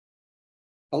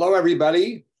Hello,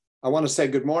 everybody. I want to say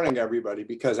good morning, everybody,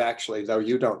 because actually, though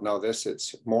you don't know this,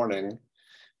 it's morning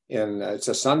it's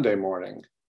a Sunday morning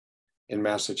in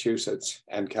Massachusetts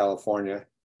and California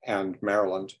and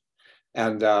Maryland.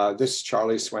 And this is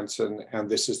Charlie Swenson, and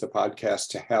this is the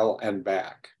podcast To Hell and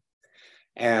Back.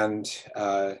 And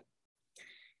I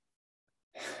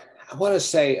want to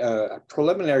say a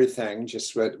preliminary thing,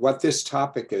 just what this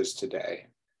topic is today,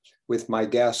 with my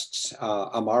guests,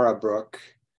 Amara Brooke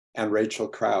and Rachel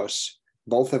Krause,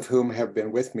 both of whom have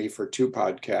been with me for 2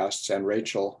 podcasts and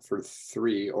Rachel for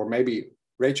 3, or maybe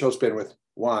Rachel's been with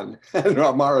 1 and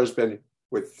Amara's been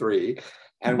with 3.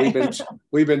 And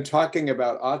we've been talking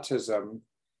about autism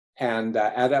and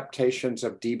adaptations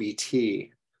of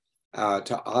DBT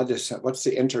to autism. What's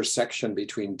the intersection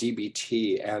between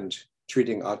DBT and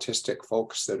treating autistic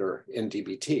folks that are in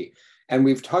DBT? And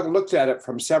we've looked at it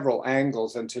from several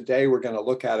angles, and today we're going to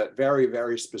look at it very,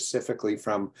 very specifically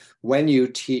from when you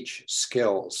teach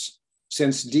skills.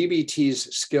 Since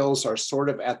DBT's skills are sort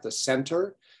of at the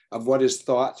center of what is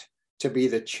thought to be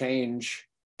the change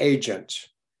agent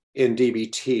in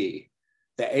DBT,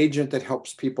 the agent that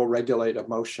helps people regulate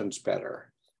emotions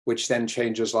better, which then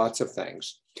changes lots of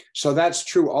things. So that's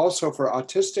true also for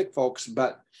autistic folks,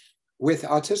 but with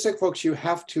autistic folks, you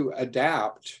have to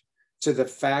adapt to the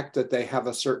fact that they have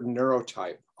a certain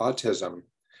neurotype, autism.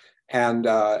 And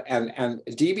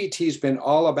DBT's been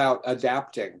all about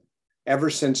adapting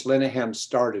ever since Linehan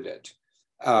started it.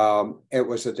 It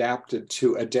was adapted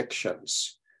to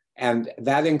addictions. And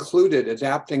that included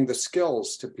adapting the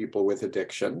skills to people with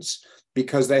addictions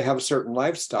because they have certain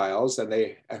lifestyles and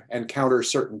they encounter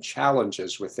certain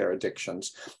challenges with their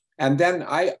addictions. And then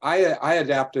I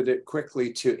adapted it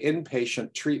quickly to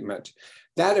inpatient treatment.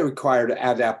 That required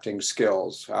adapting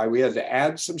skills. We had to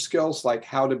add some skills like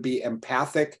how to be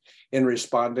empathic in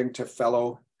responding to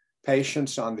fellow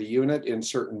patients on the unit in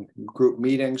certain group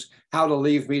meetings, how to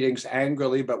leave meetings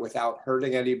angrily but without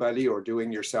hurting anybody or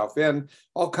doing yourself in,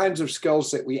 all kinds of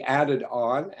skills that we added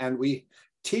on, and we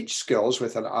teach skills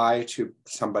with an eye to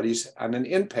somebody's in an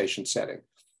inpatient setting.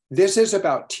 This is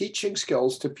about teaching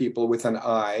skills to people with an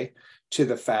eye to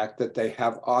the fact that they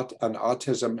have an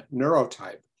autism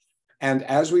neurotype. And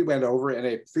as we went over in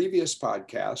a previous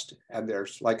podcast, and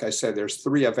there's, like I said, there's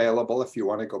 3 available if you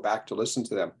want to go back to listen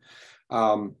to them.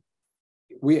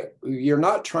 You're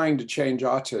not trying to change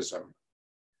autism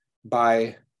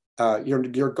by,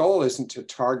 your goal isn't to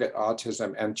target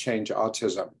autism and change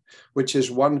autism, which is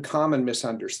one common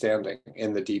misunderstanding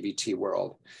in the DBT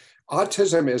world.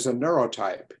 Autism is a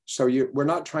neurotype, so we're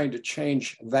not trying to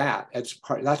change that.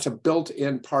 That's a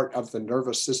built-in part of the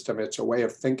nervous system. It's a way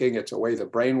of thinking. It's a way the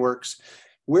brain works.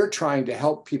 We're trying to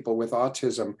help people with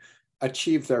autism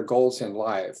achieve their goals in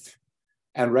life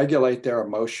and regulate their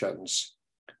emotions,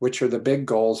 which are the big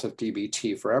goals of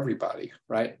DBT for everybody,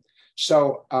 right?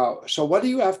 So what do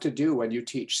you have to do when you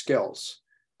teach skills?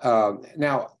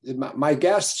 Now, my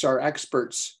guests are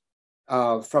experts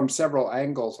from several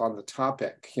angles on the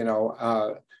topic.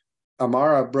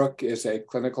 Amara Brooke is a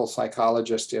clinical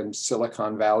psychologist in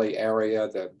Silicon Valley area,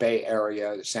 the Bay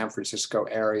Area, the San Francisco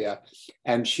area,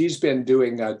 and she's been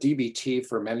doing DBT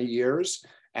for many years.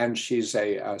 And she's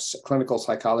a clinical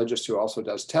psychologist who also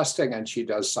does testing, and she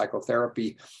does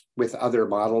psychotherapy with other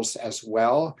models as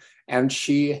well. And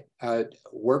she has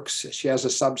a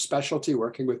subspecialty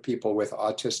working with people with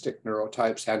autistic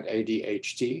neurotypes and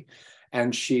ADHD.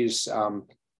 And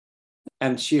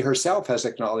she herself has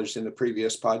acknowledged in the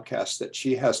previous podcast that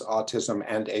she has autism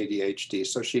and ADHD.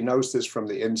 So she knows this from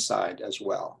the inside as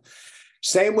well.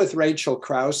 Same with Rachel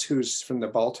Krause, who's from the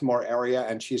Baltimore area,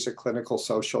 and she's a clinical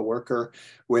social worker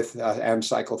and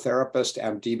psychotherapist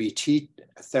and DBT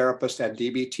therapist and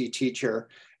DBT teacher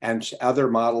and other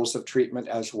models of treatment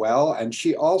as well. And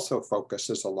she also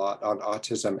focuses a lot on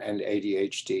autism and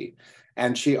ADHD.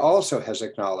 And she also has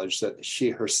acknowledged that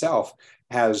she herself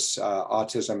has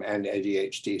autism and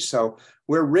ADHD. So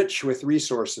we're rich with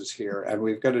resources here, and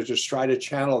we've got to just try to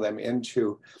channel them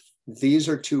into, these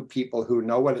are 2 people who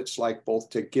know what it's like both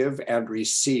to give and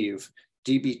receive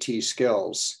DBT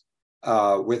skills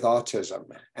with autism.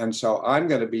 And so I'm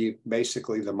going to be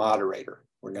basically the moderator.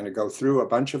 We're going to go through a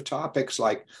bunch of topics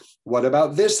like, what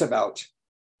about this about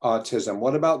autism?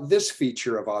 What about this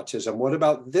feature of autism? What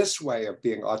about this way of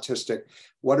being autistic?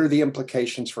 What are the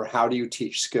implications for how do you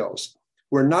teach skills?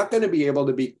 We're not going to be able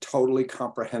to be totally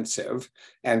comprehensive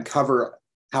and cover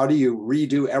how do you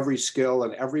redo every skill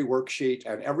and every worksheet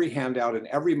and every handout and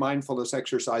every mindfulness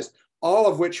exercise, all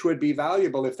of which would be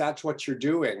valuable if that's what you're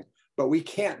doing. But we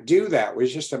can't do that.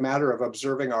 It's just a matter of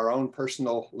observing our own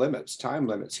personal limits, time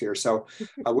limits here. So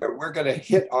we're going to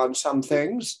hit on some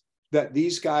things. that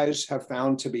these guys have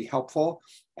found to be helpful.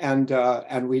 And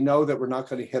we know that we're not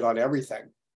going to hit on everything.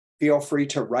 Feel free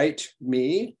to write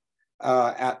me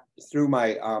through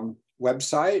my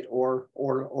website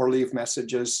or leave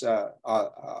messages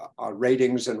on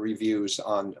ratings and reviews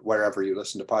on wherever you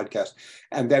listen to podcasts.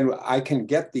 And then I can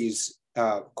get these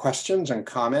questions and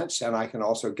comments, and I can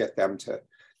also get them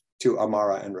to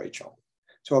Amara and Rachel.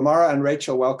 So Amara and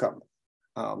Rachel, welcome.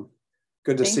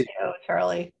 Good to see you. Thank you,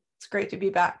 Charlie. It's great to be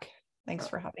back. Thanks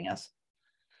for having us.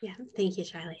 Yeah, thank you,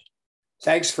 Charlie.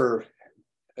 Thanks for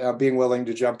being willing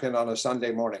to jump in on a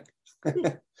Sunday morning.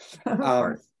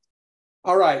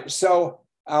 All right, so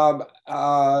there's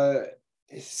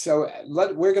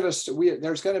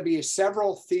going to be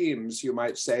several themes, you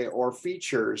might say, or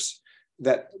features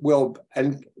that a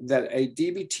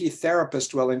DBT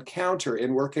therapist will encounter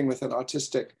in working with an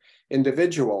autistic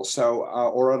individual,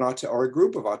 or a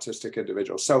group of autistic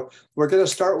individuals. So we're going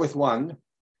to start with one,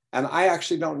 and I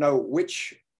actually don't know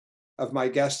which of my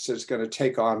guests is going to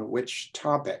take on which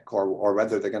topic, or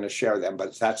whether they're going to share them,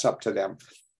 but that's up to them.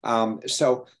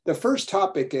 So the first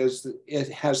topic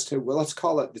let's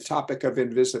call it the topic of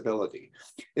invisibility,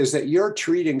 is that you're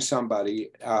treating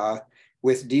somebody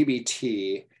with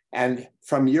DBT, and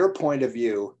from your point of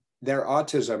view, their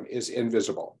autism is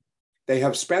invisible. They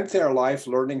have spent their life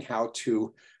learning how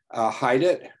to hide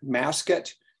it, mask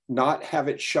it, not have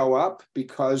it show up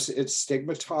because it's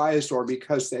stigmatized or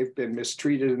because they've been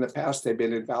mistreated in the past, they've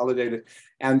been invalidated.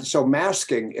 And so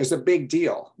masking is a big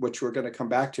deal, which we're going to come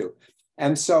back to.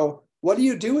 And so what do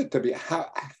you do with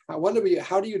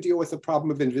how do you deal with the problem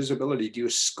of invisibility? Do you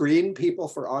screen people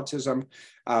for autism?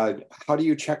 How do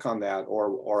you check on that?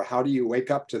 Or how do you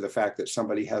wake up to the fact that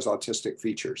somebody has autistic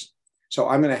features? So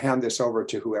I'm going to hand this over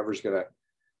to whoever's going to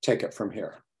take it from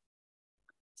here.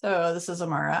 So this is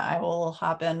Amara. I will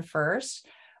hop in first.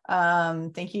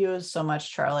 Thank you so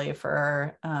much, Charlie,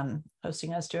 for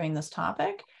hosting us doing this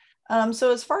topic.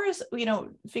 So as far as,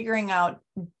 figuring out,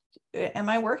 am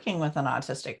I working with an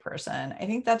autistic person? I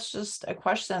think that's just a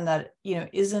question that,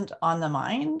 isn't on the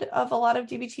mind of a lot of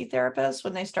DBT therapists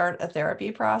when they start a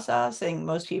therapy process. I think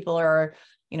most people are,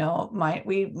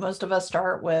 most of us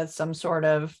start with some sort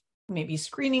of maybe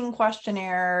screening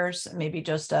questionnaires, maybe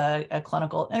just a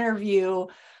clinical interview.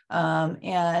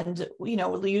 And,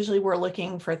 usually we're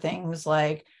looking for things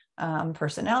like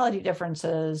personality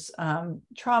differences,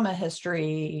 trauma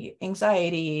history,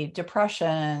 anxiety,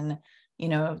 depression,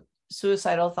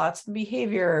 suicidal thoughts and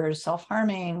behaviors,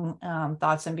 self-harming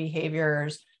thoughts and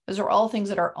behaviors. Those are all things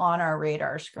that are on our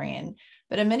radar screen.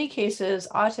 But in many cases,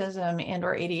 autism and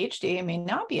or ADHD may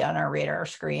not be on our radar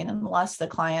screen unless the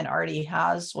client already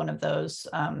has one of those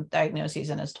diagnoses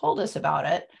and has told us about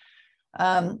it.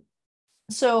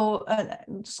 So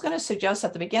I'm just going to suggest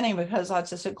at the beginning, because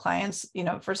autistic clients,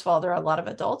 first of all, there are a lot of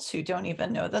adults who don't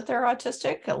even know that they're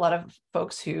autistic. A lot of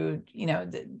folks who,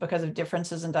 because of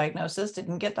differences in diagnosis,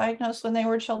 didn't get diagnosed when they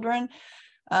were children.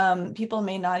 People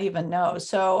may not even know.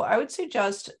 So I would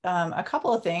suggest a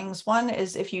couple of things. One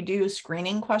is if you do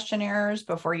screening questionnaires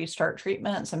before you start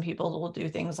treatment, some people will do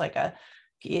things like a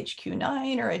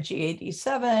PHQ-9 or a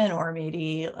GAD-7, or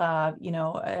maybe,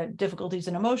 difficulties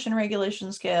in emotion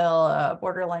regulation scale, a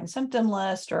borderline symptom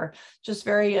list, or just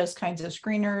various kinds of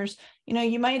screeners.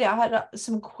 You might add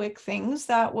some quick things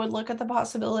that would look at the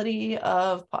possibility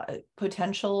of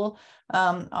potential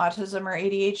autism or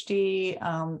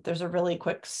ADHD. There's a really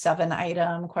quick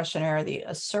 7-item questionnaire, the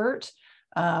ASSERT,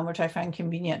 which I find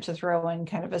convenient to throw in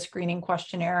kind of a screening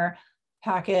questionnaire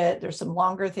packet. There's some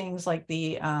longer things like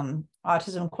the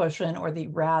autism quotient or the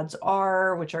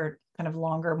RADS-R, which are kind of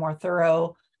longer, more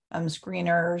thorough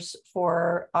screeners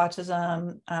for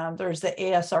autism. There's the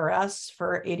ASRS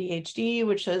for ADHD,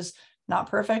 which is not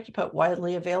perfect, but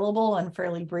widely available and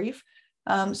fairly brief.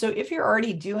 So if you're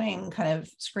already doing kind of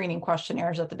screening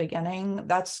questionnaires at the beginning,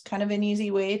 that's kind of an easy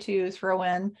way to throw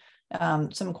in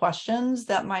some questions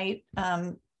that might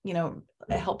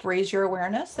help raise your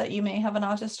awareness that you may have an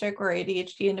autistic or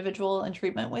ADHD individual in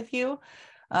treatment with you.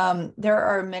 There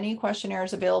are many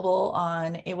questionnaires available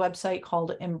on a website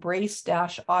called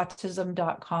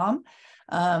embrace-autism.com.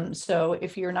 So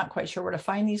if you're not quite sure where to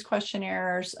find these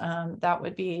questionnaires, that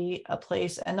would be a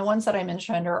place. And the ones that I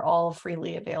mentioned are all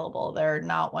freely available. They're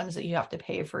not ones that you have to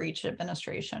pay for each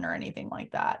administration or anything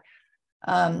like that.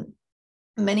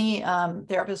 Many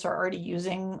therapists are already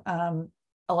using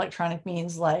electronic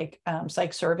means like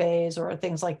psych surveys or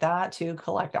things like that to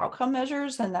collect outcome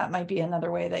measures. And that might be another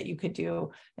way that you could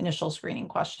do initial screening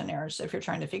questionnaires if you're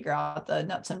trying to figure out the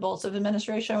nuts and bolts of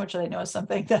administration, which I know is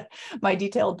something that my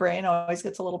detailed brain always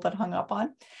gets a little bit hung up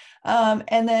on.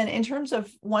 And then in terms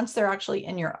of once they're actually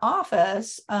in your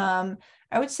office,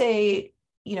 I would say,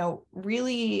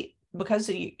 really, because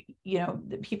the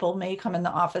people may come in the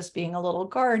office being a little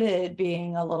guarded,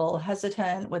 being a little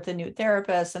hesitant with a new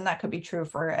therapist, and that could be true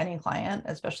for any client,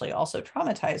 especially also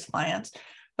traumatized clients,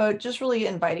 but just really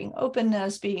inviting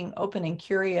openness, being open and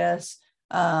curious,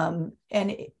 and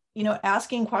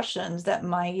asking questions that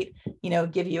might,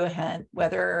 give you a hint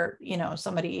whether,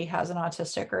 somebody has an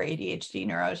autistic or ADHD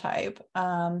neurotype.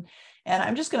 And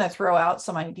I'm just going to throw out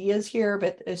some ideas here,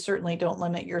 but certainly don't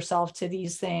limit yourself to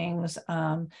these things.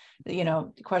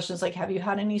 Questions like, have you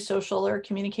had any social or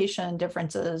communication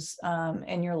differences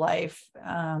in your life?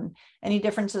 Any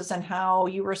differences in how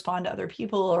you respond to other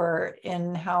people or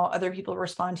in how other people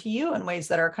respond to you in ways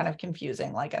that are kind of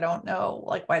confusing? Like, I don't know,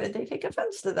 like, why did they take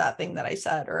offense to that thing that I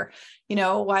said? Or,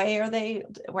 why are they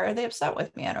upset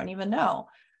with me? I don't even know.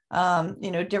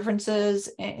 Any differences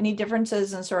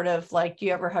in sort of like, do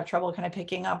you ever have trouble kind of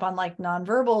picking up on like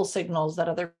nonverbal signals that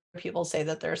other people say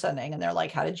that they're sending? And they're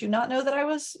like, how did you not know that I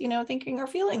was, thinking or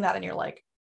feeling that? And you're like,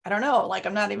 I don't know, like,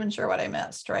 I'm not even sure what I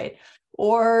missed, right?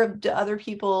 Or does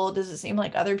it seem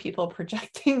like other people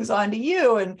project things onto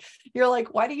you? And you're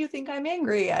like, why do you think I'm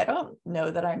angry? I don't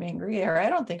know that I'm angry, or I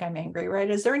don't think I'm angry,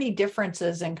 right? Is there any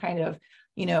differences in kind of,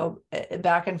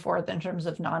 back and forth in terms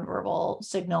of nonverbal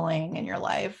signaling in your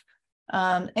life?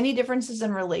 Any differences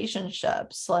in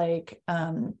relationships, like,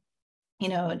 having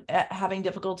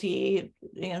difficulty,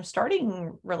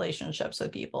 starting relationships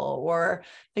with people, or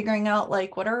figuring out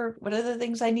like, what are the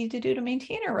things I need to do to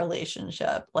maintain a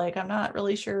relationship? Like, I'm not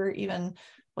really sure even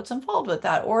what's involved with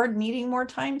that, or needing more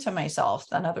time to myself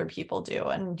than other people do.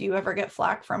 And do you ever get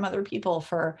flack from other people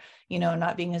for,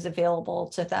 not being as available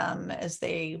to them as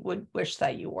they would wish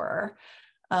that you were?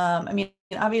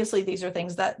 Obviously, these are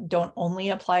things that don't only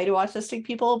apply to autistic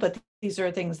people, but these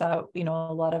are things that,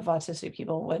 a lot of autistic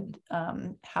people would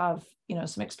have,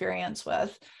 some experience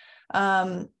with.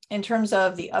 In terms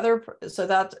of the other, so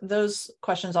that those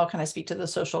questions all kind of speak to the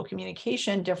social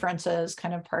communication differences,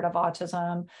 kind of part of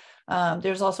autism.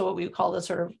 There's also what we call the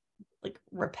sort of like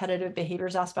repetitive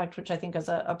behaviors aspect, which I think is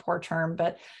a poor term,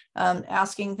 but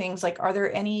asking things like, are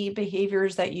there any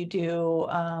behaviors that you do,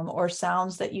 or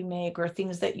sounds that you make, or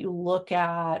things that you look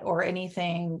at, or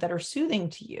anything that are soothing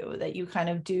to you that you kind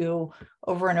of do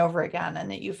over and over again,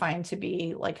 and that you find to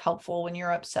be like helpful when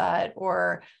you're upset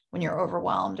or when you're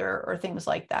overwhelmed, or things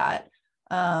like that.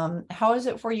 How is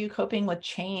it for you coping with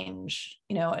change,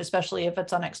 especially if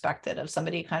it's unexpected, if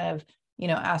somebody kind of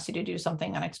asks you to do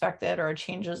something unexpected or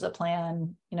changes a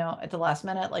plan, at the last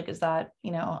minute? Like, is that,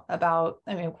 about,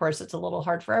 of course it's a little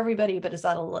hard for everybody, but is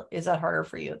that harder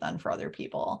for you than for other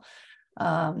people?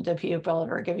 Do people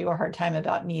ever give you a hard time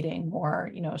about needing more,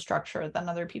 structure than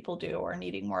other people do, or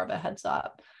needing more of a heads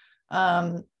up?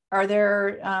 Are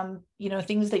there,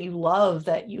 things that you love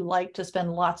that you like to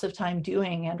spend lots of time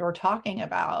doing and or talking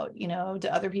about? Do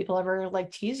other people ever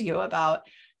like tease you about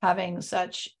having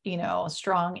such,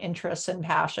 strong interests and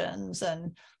passions,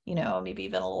 and, maybe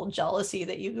even a little jealousy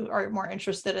that you are more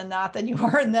interested in that than you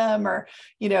are in them, or,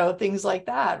 things like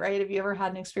that, right? Have you ever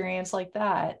had an experience like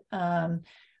that?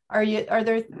 Do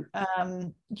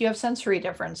you have sensory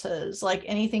differences, like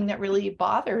anything that really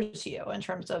bothers you in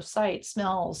terms of sight,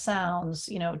 smell, sounds,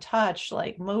 touch,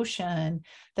 like motion,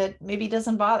 that maybe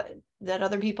doesn't bother, that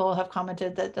other people have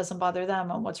commented that doesn't bother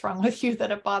them, and what's wrong with you that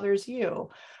it bothers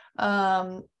you?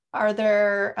 Are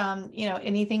there,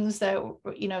 any things that,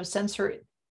 sensory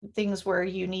things where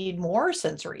you need more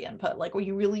sensory input, like where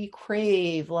you really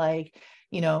crave, like,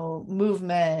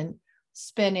 movement,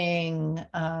 spinning,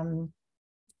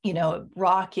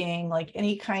 rocking, like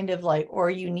any kind of like, or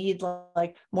you need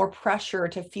like more pressure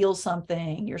to feel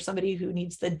something, you're somebody who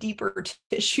needs the deeper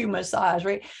tissue massage,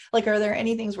 right? Like, are there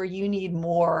any things where you need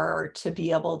more to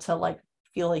be able to like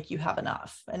feel like you have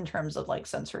enough in terms of like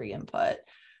sensory input?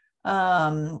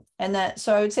 And that,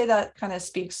 so I would say that kind of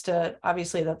speaks to,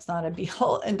 obviously that's not a be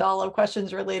all and all of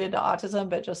questions related to autism,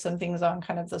 but just some things on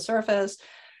kind of the surface.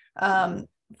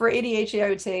 For ADHD, I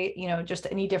would say, just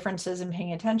any differences in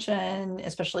paying attention,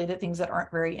 especially to things that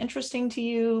aren't very interesting to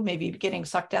you, maybe getting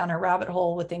sucked down a rabbit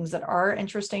hole with things that are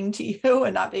interesting to you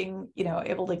and not being,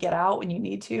 able to get out when you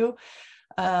need to,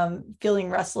 feeling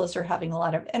restless or having a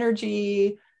lot of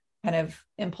energy, kind of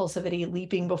impulsivity,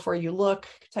 leaping before you look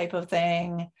type of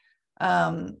thing.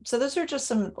 So those are just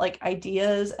some like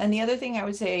ideas. And the other thing I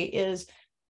would say is,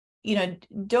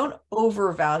 don't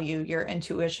overvalue your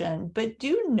intuition, but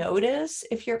do notice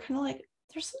if you're kind of like,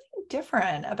 there's something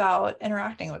different about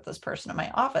interacting with this person in my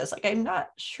office. Like, I'm not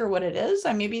sure what it is.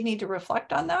 I maybe need to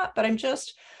reflect on that, but I'm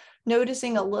just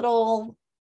noticing a little,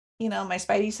 my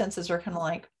spidey senses are kind of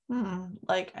like,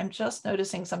 like I'm just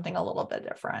noticing something a little bit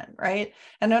different, right?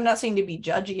 And I'm not saying to be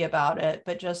judgy about it,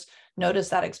 but just notice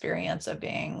that experience of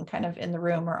being kind of in the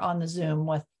room or on the Zoom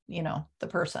with, you know, the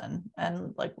person,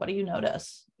 and like, what do you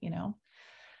notice, you know?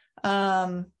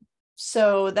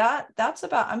 So that's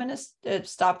about, I'm going to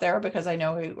stop there because I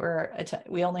know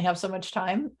we only have so much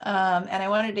time. And I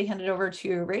wanted to hand it over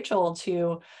to Rachel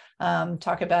to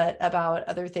talk about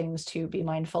other things to be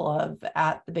mindful of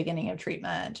at the beginning of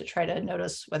treatment, to try to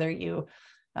notice whether you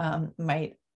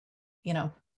might, you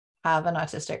know, have an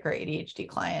autistic or ADHD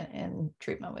client in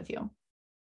treatment with you.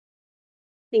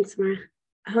 Thanks, Mara.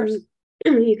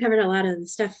 You covered a lot of the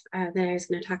stuff that I was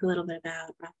going to talk a little bit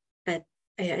about, but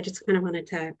I just kind of wanted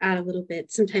to add a little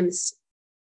bit. Sometimes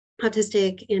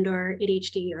autistic and or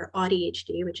ADHD or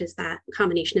ADHD, which is that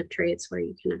combination of traits where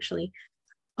you can actually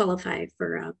qualify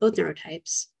for both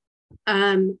neurotypes.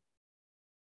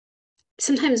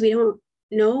 Sometimes we don't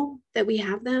know that we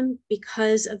have them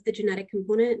because of the genetic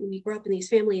component. We grow up in these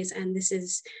families, and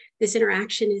this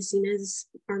interaction is seen as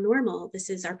our normal. This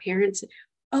is our parents.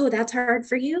 Oh, that's hard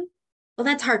for you? Well,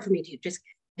 that's hard for me too, just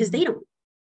because they don't.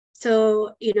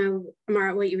 So, you know,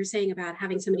 Amara, what you were saying about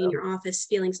having somebody in your office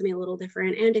feeling something a little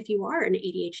different, and if you are an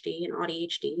ADHD, an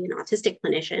ADHD, an autistic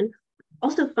clinician,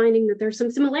 also finding that there's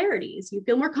some similarities. You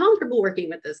feel more comfortable working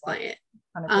with this client,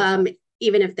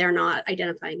 even if they're not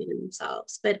identifying it in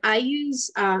themselves. But I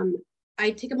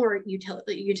take a more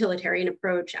utilitarian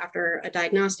approach after a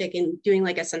diagnostic and doing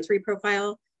like a sensory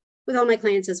profile with all my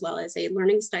clients, as well as a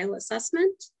learning style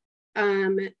assessment.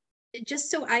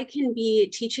 Just so I can be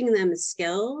teaching them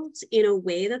skills in a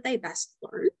way that they best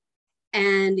learn.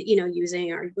 And, you know,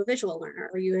 using, are you a visual learner?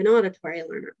 Are you an auditory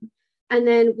learner? And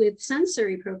then with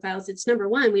sensory profiles, it's number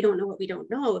one, we don't know what we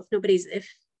don't know. If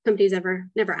somebody's ever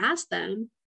never asked them,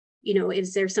 you know,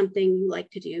 is there something you like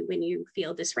to do when you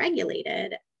feel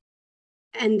dysregulated?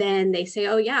 And then they say,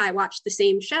 oh yeah, I watched the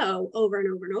same show over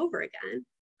and over and over again.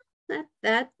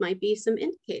 That might be some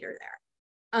indicator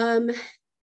there.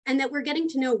 And that we're getting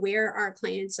to know where our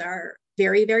clients are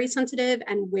very, very sensitive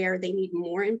and where they need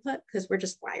more input, because we're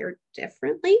just wired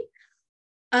differently.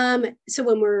 So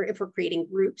if we're creating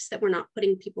groups, that we're not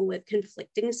putting people with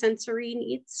conflicting sensory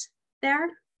needs there,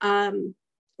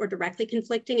 or directly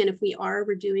conflicting. And if we are,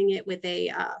 we're doing it with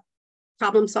a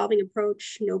problem-solving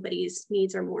approach. Nobody's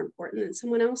needs are more important than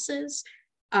someone else's.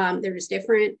 They're just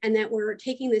different. And that we're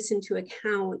taking this into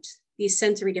account. These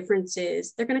sensory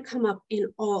differences, they're going to come up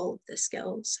in all of the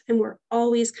skills. And we're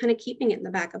always kind of keeping it in the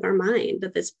back of our mind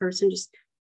that this person just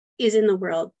is in the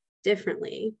world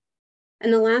differently.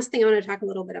 And the last thing I want to talk a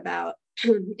little bit about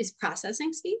is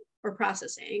processing speed or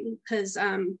processing, because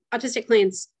autistic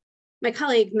clients, my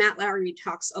colleague Matt Lowry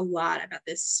talks a lot about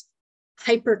this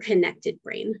hyper-connected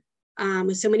brain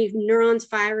with so many neurons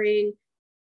firing.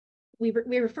 We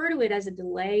refer to it as a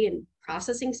delay in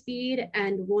processing speed.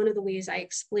 And one of the ways I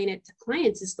explain it to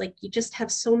clients is like, you just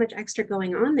have so much extra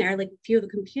going on there. Like if you have a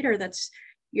computer that's,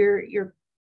 you're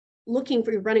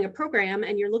running a program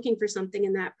and you're looking for something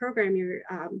in that program, you're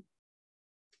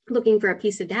looking for a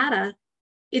piece of data,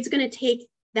 it's going to take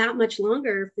that much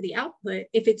longer for the output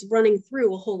if it's running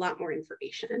through a whole lot more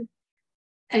information.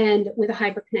 And with a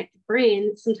hyper-connected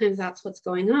brain, sometimes that's what's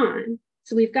going on.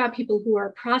 So we've got people who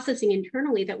are processing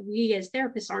internally that we as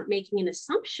therapists aren't making an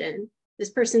assumption.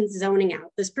 This person's zoning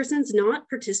out. This person's not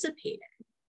participating.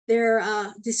 They're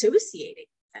dissociating.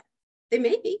 They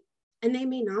may be, and they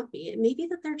may not be. It may be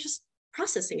that they're just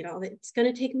processing it all. It's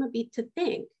going to take them a beat to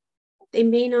think. They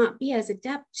may not be as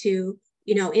adept to,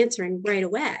 you know, answering right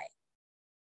away.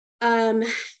 And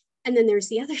then there's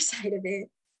the other side of it,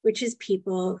 which is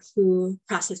people who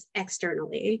process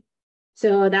externally.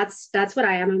 So that's what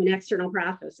I am. I'm an external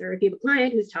processor. If you have a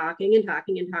client who's talking and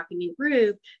talking and talking in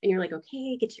group, and you're like,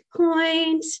 okay, get to your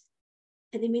point,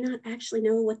 and they may not actually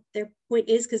know what their point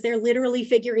is because they're literally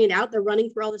figuring it out. They're running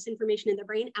through all this information in their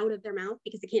brain out of their mouth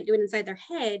because they can't do it inside their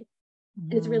head.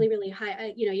 And it's really, really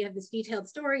high. You know, you have this detailed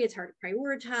story. It's hard to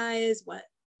prioritize what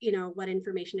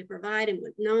information to provide and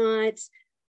what not.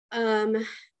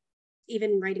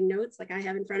 Even writing notes like I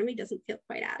have in front of me doesn't feel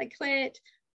quite adequate.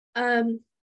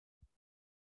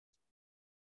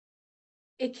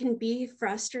 It can be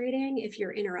frustrating if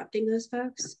you're interrupting those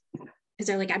folks because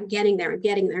they're like, I'm getting there. I'm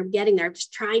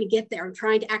just trying to get there. I'm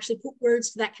trying to actually put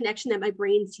words to that connection that my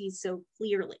brain sees so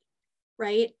clearly,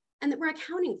 right? And that we're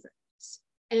accounting for this.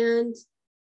 And,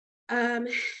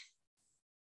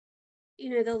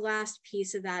 the last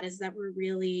piece of that is that we're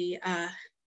really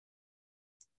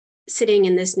sitting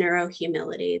in this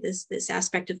neuro-humility, this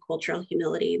aspect of cultural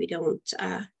humility. We don't,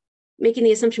 making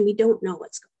the assumption we don't know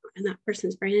what's going on in that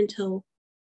person's brain until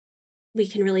we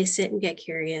can really sit and get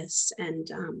curious and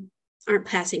aren't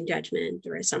passing judgment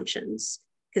or assumptions,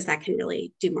 because that can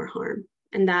really do more harm.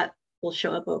 And that will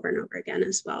show up over and over again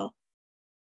as well.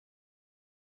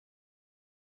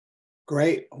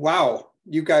 Great. Wow.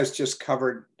 You guys just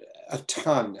covered a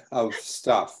ton of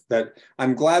stuff that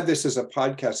I'm glad this is a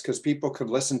podcast, because people could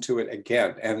listen to it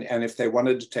again. And if they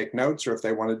wanted to take notes, or if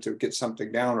they wanted to get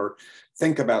something down or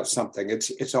think about something,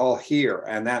 it's all here.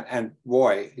 And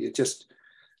boy,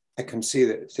 I can see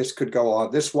that this could go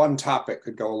on. This one topic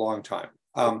could go a long time.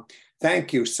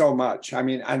 Thank you so much. I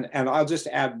mean, and I'll just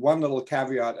add one little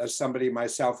caveat as somebody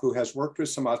myself who has worked with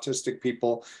some autistic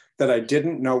people that I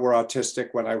didn't know were autistic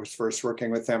when I was first working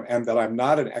with them, and that I'm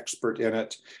not an expert in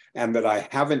it, and that I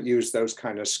haven't used those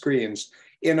kind of screens.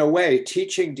 In a way,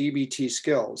 teaching DBT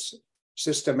skills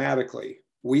systematically,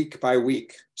 week by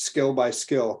week, skill by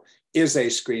skill, is a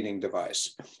screening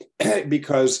device.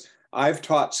 Because I've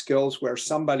taught skills where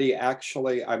somebody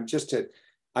actually, I'm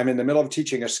in the middle of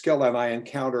teaching a skill and I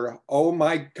encounter, oh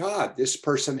my God, this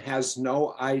person has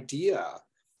no idea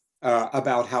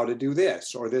about how to do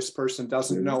this, or this person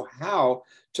doesn't know how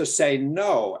to say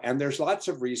no. And there's lots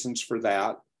of reasons for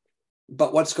that.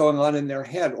 But what's going on in their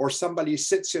head? Or somebody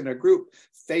sits in a group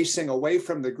facing away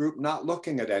from the group, not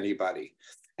looking at anybody.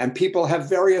 And people have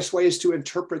various ways to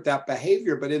interpret that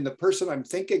behavior. But in the person I'm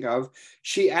thinking of,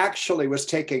 she actually was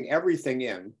taking everything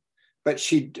in, but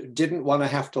she didn't want to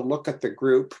have to look at the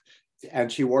group,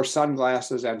 and she wore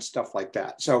sunglasses and stuff like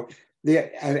that. So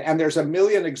and there's a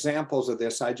million examples of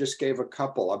this. I just gave a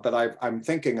couple, but I'm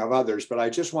thinking of others. But I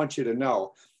just want you to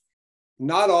know,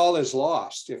 not all is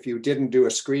lost if you didn't do a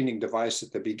screening device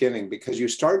at the beginning, because you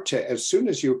start to, as soon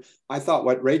as I thought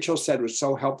what Rachel said was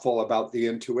so helpful about the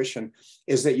intuition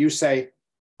is that you say,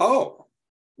 oh,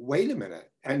 wait a minute.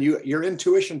 And your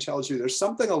intuition tells you there's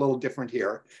something a little different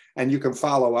here, and you can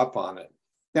follow up on it.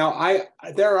 Now,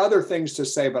 there are other things to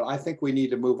say, but I think we need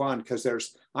to move on, because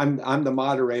I'm the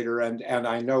moderator, and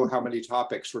I know how many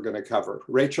topics we're going to cover.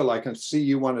 Rachel, I can see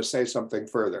you want to say something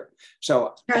further.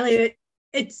 So, Charlie,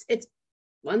 it's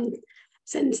one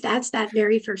sentence. That's that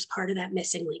very first part of that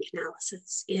missing link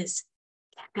analysis is,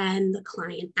 can the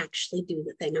client actually do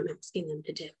the thing I'm asking them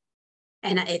to do?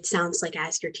 And it sounds like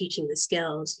as you're teaching the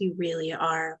skills, you really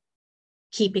are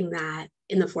keeping that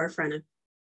in the forefront of,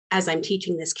 as I'm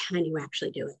teaching this, can you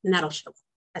actually do it? And that'll show up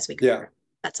as we go. Yeah.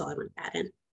 That's all I want to add in.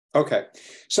 Okay.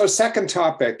 So second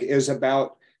topic is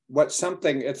about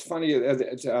it's funny,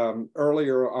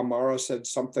 earlier Amara said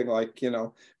something like,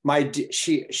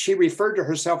 she referred to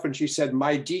herself and she said,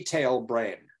 my detail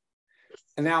brain.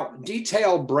 And now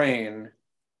detail brain,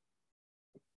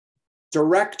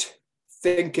 direct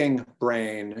thinking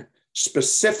brain,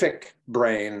 specific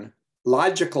brain,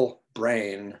 logical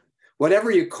brain,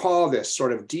 whatever you call this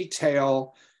sort of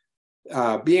detail,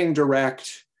 being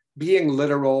direct, being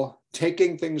literal,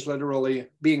 taking things literally,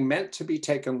 being meant to be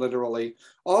taken literally,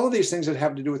 all of these things that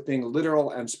have to do with being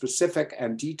literal and specific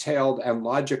and detailed and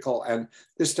logical and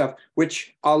this stuff,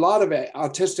 which a lot of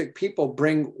autistic people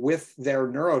bring with their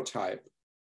neurotype.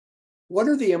 What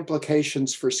are the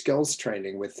implications for skills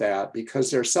training with that? Because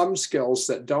there's some skills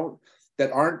that don't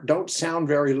sound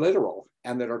very literal,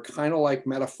 and that are kind of like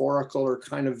metaphorical or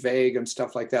kind of vague and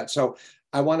stuff like that. So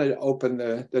I wanted to open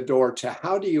the door to,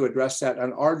 how do you address that?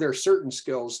 And are there certain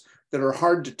skills that are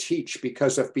hard to teach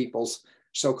because of people's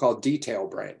so-called detail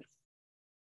brain?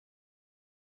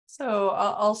 So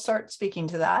I'll start speaking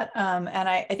to that. And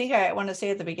I think I want to say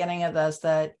at the beginning of this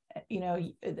that,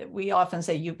 we often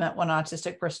say you've met one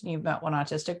autistic person, you've met one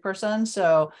autistic person.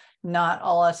 So not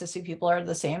all autistic people are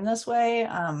the same this way.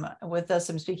 With this,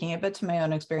 I'm speaking a bit to my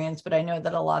own experience, but I know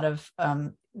that a lot of,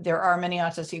 there are many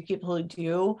autistic people who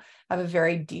do have a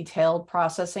very detailed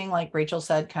processing, like Rachel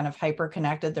said, kind of hyper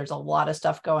connected. There's a lot of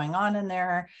stuff going on in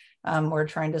there. We're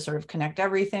trying to sort of connect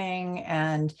everything.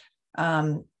 And,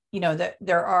 that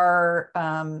there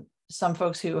are some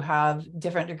folks who have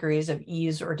different degrees of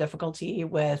ease or difficulty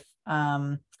with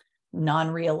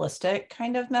non-realistic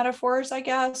kind of metaphors, I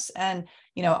guess. And,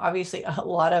 obviously a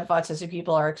lot of autistic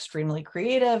people are extremely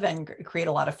creative and create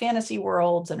a lot of fantasy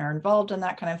worlds and are involved in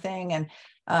that kind of thing. And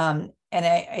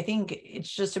I think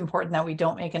it's just important that we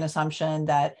don't make an assumption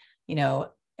that,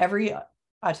 every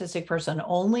autistic person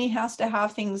only has to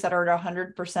have things that are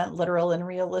 100% literal and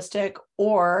realistic,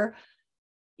 or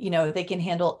they can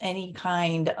handle any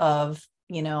kind of,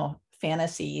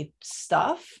 fantasy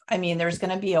stuff. I mean, there's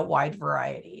going to be a wide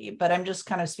variety, but I'm just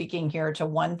kind of speaking here to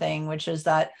one thing, which is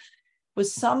that with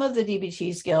some of the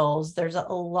DBT skills, there's a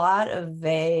lot of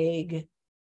vague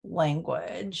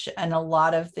language and a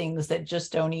lot of things that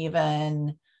just don't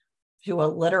even, to a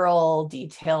literal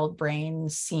detailed brain,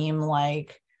 seem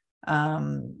like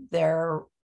They're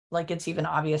like, it's even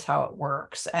obvious how it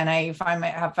works. And I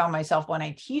have found myself when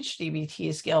I teach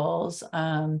DBT skills,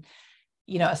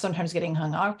 sometimes getting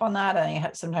hung up on that. And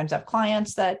I sometimes have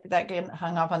clients that get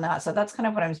hung up on that. So that's kind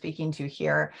of what I'm speaking to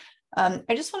here. I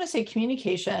just want to say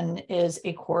communication is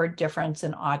a core difference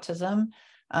in autism.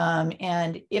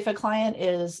 And if a client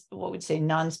is what we'd say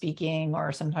non-speaking,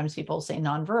 or sometimes people say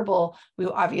nonverbal, we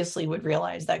obviously would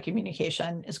realize that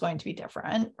communication is going to be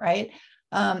different, right?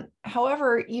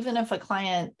 However, even if a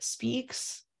client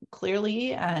speaks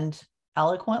clearly and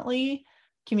eloquently,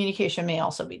 communication may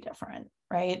also be different,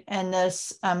 right? And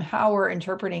this, how we're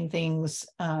interpreting things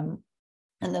and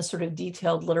this sort of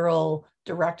detailed, literal,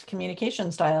 direct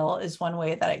communication style is one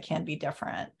way that it can be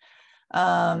different.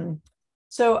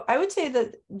 So I would say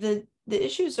that the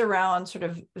issues around sort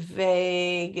of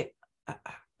vague,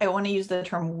 I want to use the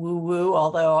term woo-woo,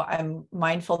 although I'm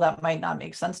mindful that might not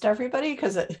make sense to everybody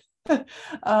because it,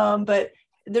 but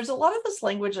there's a lot of this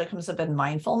language that comes up in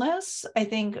mindfulness, I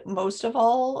think most of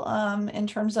all, in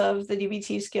terms of the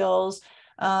DBT skills.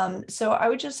 So I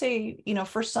would just say,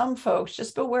 for some folks,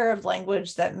 just beware of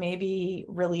language that may be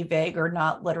really vague or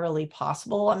not literally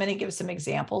possible. I'm going to give some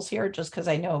examples here just because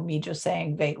I know me just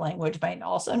saying vague language might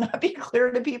also not be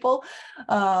clear to people.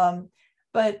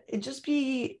 But just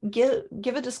give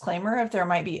a disclaimer if there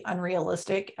might be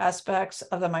unrealistic aspects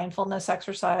of the mindfulness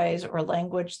exercise or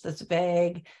language that's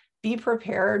vague. Be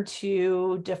prepared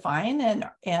to define and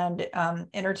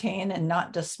entertain and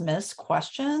not dismiss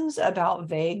questions about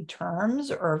vague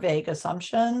terms or vague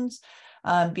assumptions.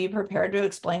 Be prepared to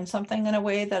explain something in a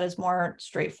way that is more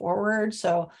straightforward.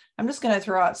 So I'm just going to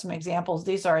throw out some examples.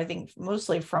 These are, I think,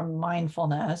 mostly from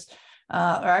mindfulness. Or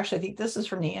actually, I think this is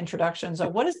from the introduction.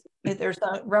 So there's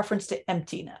a reference to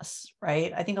emptiness,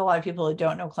 right? I think a lot of people who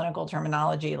don't know clinical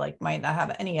terminology might not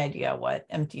have any idea what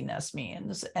emptiness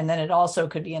means. And then it also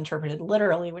could be interpreted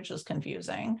literally, which is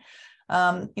confusing.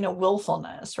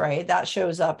 Willfulness, right? That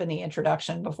shows up in the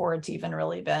introduction before it's even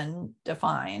really been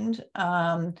defined.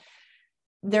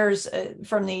 There's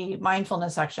from the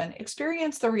mindfulness section,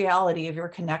 experience the reality of your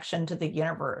connection to the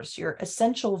universe, your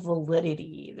essential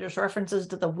validity. There's references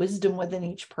to the wisdom within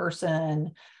each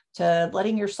person, to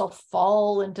letting yourself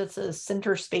fall into the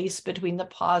center space between the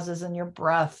pauses in your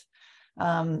breath,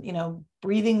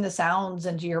 breathing the sounds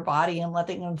into your body and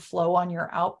letting them flow on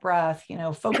your out breath,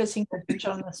 focusing your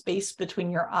attention on the space between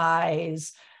your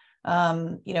eyes,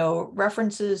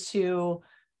 references to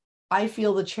I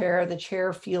feel the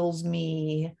chair feels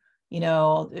me,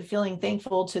 feeling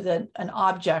thankful to an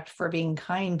object for being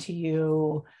kind to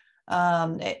you,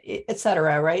 et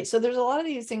cetera, right? So there's a lot of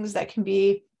these things that can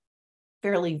be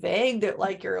fairly vague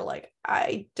that you're like,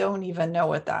 I don't even know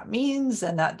what that means.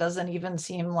 And that doesn't even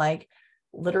seem like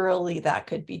literally that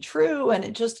could be true. And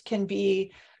it just can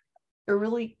be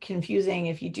really confusing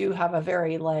if you do have a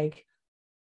very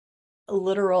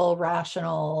literal,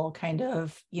 rational kind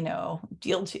of,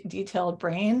 detailed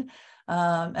brain.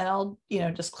 And I'll,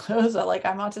 disclose that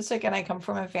I'm autistic and I come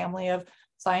from a family of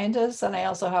scientists. And I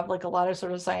also have a lot of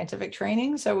sort of scientific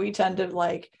training. So we tend to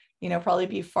probably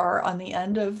be far on the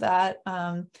end of that,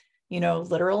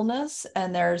 literalness.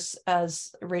 And there's,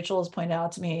 as Rachel has pointed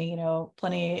out to me,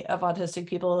 plenty of autistic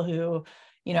people who,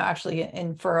 actually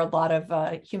infer a lot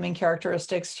of human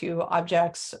characteristics to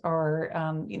objects or,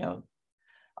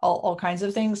 all kinds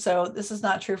of things. So this is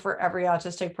not true for every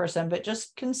autistic person, but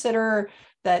just consider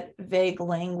that vague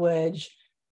language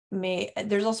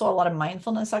there's also a lot of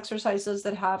mindfulness exercises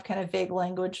that have kind of vague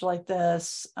language like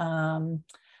this.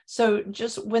 So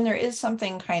just when there is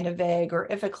something kind of vague, or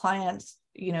if a client,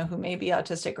 who may be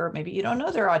autistic, or maybe you don't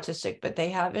know they're autistic, but they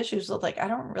have issues with I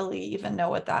don't really even know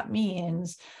what that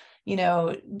means,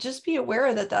 just be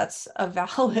aware that that's a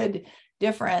valid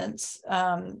difference,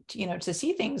 to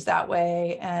see things that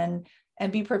way and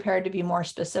be prepared to be more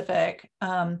specific.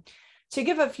 To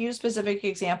give a few specific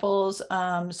examples,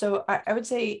 so I would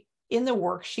say in the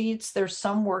worksheets, there's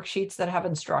some worksheets that have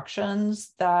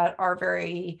instructions that are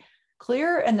very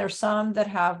clear, and there's some that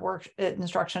have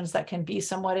instructions that can be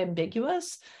somewhat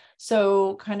ambiguous.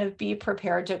 So kind of be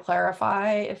prepared to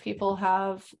clarify if people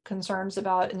have concerns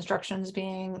about instructions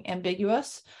being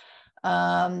ambiguous.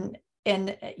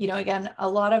 And, again, a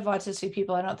lot of autistic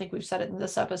people, I don't think we've said it in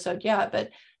this episode yet,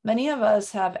 but many of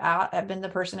us have been the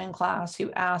person in class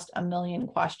who asked a million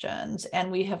questions,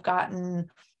 and we have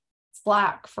gotten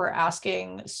flack for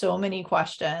asking so many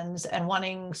questions and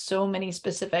wanting so many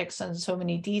specifics and so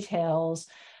many details.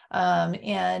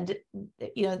 And,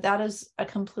 that is a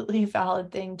completely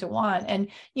valid thing to want. And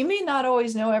you may not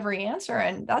always know every answer,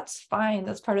 and that's fine.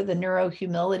 That's part of the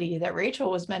neuro-humility that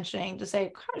Rachel was mentioning, to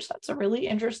say, gosh, that's a really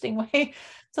interesting way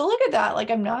to look at that.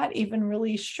 Like, I'm not even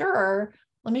really sure.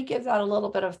 Let me give that a little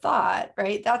bit of thought,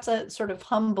 right? That's a sort of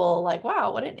humble, like,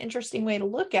 wow, what an interesting way to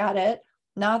look at it.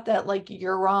 Not that like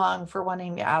you're wrong for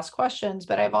wanting to ask questions,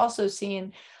 but I've also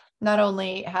seen, not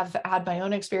only have had my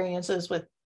own experiences with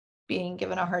being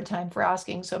given a hard time for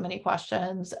asking so many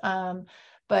questions,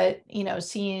 but,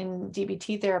 seeing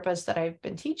DBT therapists that I've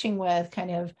been teaching with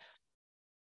kind of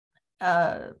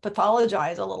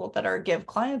pathologize a little bit, or give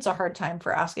clients a hard time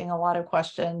for asking a lot of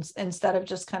questions, instead of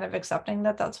just kind of accepting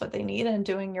that that's what they need and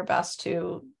doing your best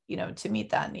to, to meet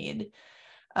that need.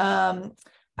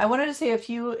 I wanted to say a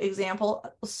few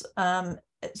examples.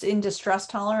 In distress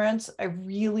tolerance, I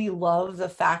really love the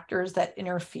factors that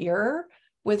interfere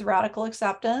with radical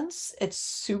acceptance.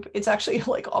 It's actually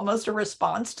like almost a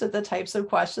response to the types of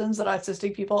questions that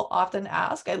autistic people often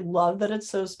ask. I love that it's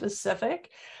so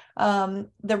specific. The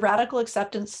radical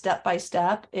acceptance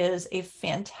step-by-step is a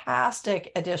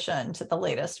fantastic addition to the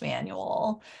latest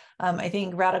manual. I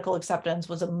think radical acceptance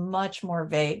was a much more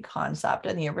vague concept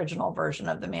in the original version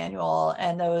of the manual,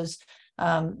 and those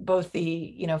both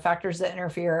the factors that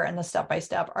interfere and the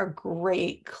step-by-step are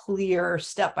great, clear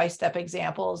step-by-step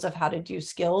examples of how to do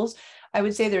skills. I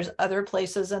would say there's other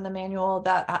places in the manual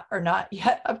that are not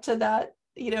yet up to that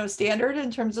standard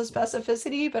in terms of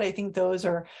specificity, but I think those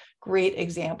are great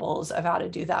examples of how to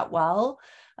do that well.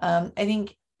 I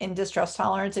think in distress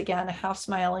tolerance, again, half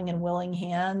smiling and willing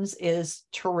hands is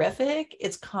terrific.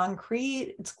 It's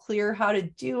concrete, it's clear how to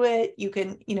do it. You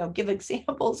can, give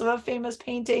examples of a famous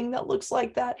painting that looks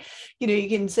like that. You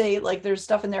can say, like, there's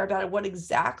stuff in there about what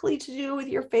exactly to do with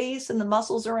your face and the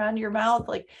muscles around your mouth.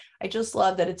 Like, I just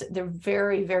love that they're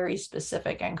very, very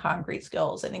specific and concrete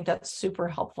skills. I think that's super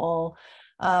helpful.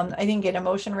 I think in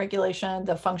emotion regulation,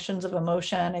 the functions of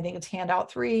emotion, I think it's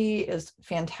handout 3 is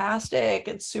fantastic.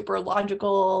 It's super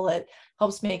logical. It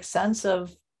helps make sense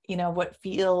of, what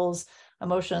feels.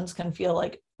 Emotions can feel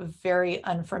like very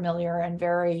unfamiliar and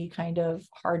very kind of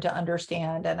hard to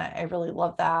understand. And I really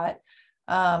love that.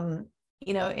 In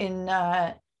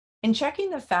checking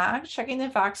the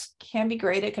facts can be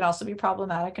great. It can also be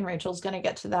problematic, and Rachel's going to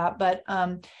get to that. But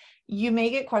you may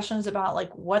get questions about,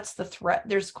 like, what's the threat?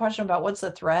 There's a question about what's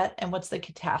the threat and what's the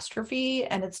catastrophe.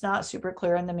 And it's not super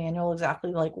clear in the manual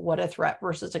exactly like what a threat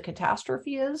versus a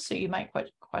catastrophe is. So you might get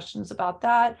questions about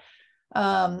that.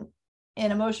 In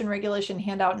emotion regulation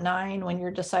handout 9, when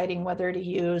you're deciding whether to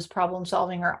use problem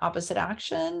solving or opposite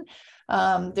action,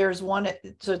 there's one,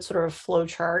 so it's sort of a flow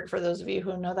chart for those of you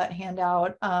who know that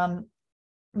handout.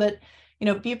 But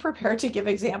be prepared to give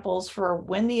examples for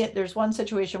when there's one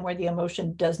situation where the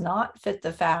emotion does not fit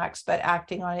the facts, but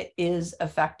acting on it is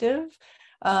effective.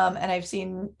 And I've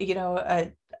seen,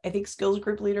 I think skills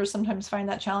group leaders sometimes find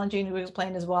that challenging to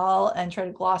explain as well, and try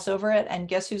to gloss over it. And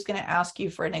guess who's going to ask you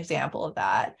for an example of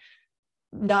that?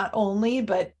 Not only,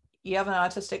 but you have an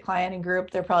autistic client in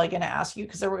group, they're probably going to ask you,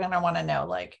 because they're going to want to know,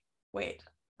 like, wait,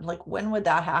 like, when would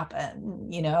that happen?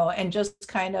 And just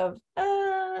kind of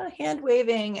hand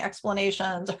waving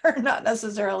explanations are not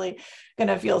necessarily going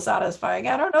to feel satisfying.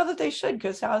 I don't know that they should,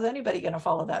 because how is anybody going to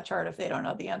follow that chart if they don't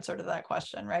know the answer to that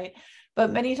question, right?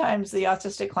 But many times the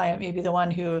autistic client may be the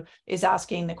one who is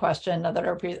asking the question that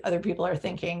other people are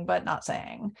thinking but not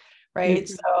saying, right?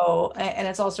 Mm-hmm. So, and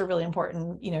it's also really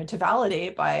important, to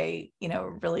validate by,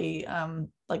 really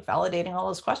like validating all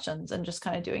those questions and just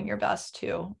kind of doing your best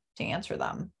to answer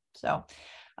them. So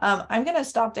I'm going to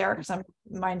stop there because I'm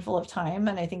mindful of time.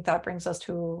 And I think that brings us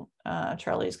to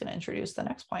Charlie's going to introduce the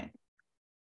next point.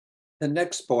 The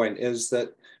next point is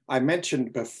that I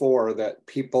mentioned before that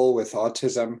people with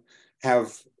autism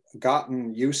have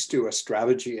gotten used to a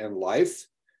strategy in life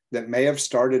that may have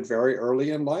started very early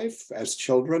in life as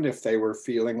children, if they were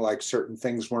feeling like certain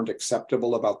things weren't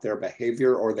acceptable about their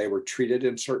behavior, or they were treated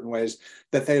in certain ways,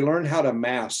 that they learn how to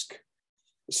mask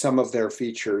some of their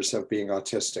features of being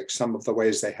autistic, some of the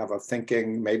ways they have of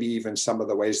thinking, maybe even some of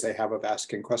the ways they have of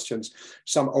asking questions,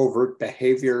 some overt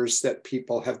behaviors that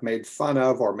people have made fun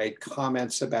of or made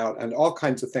comments about, and all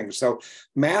kinds of things. So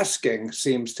masking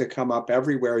seems to come up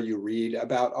everywhere you read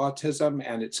about autism,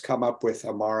 and it's come up with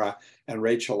Amara and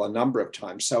Rachel a number of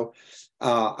times. So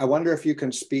I wonder if you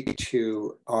can speak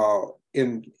to,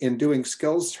 in doing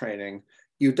skills training,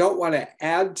 you don't want to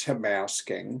add to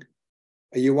masking.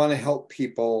 You want to help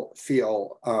people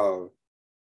feel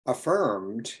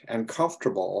affirmed and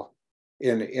comfortable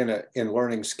in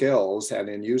learning skills and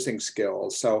in using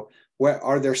skills. So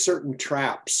are there certain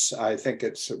traps? I think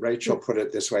it's Rachel put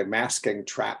it this way, masking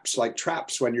traps, like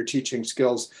traps when you're teaching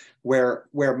skills where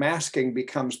masking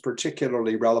becomes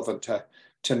particularly relevant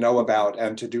to know about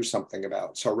and to do something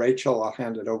about. So Rachel, I'll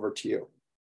hand it over to you.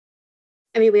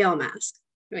 I mean, we all mask.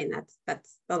 I mean,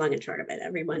 that's the long and short of it.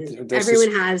 Everyone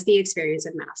has the experience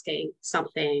of masking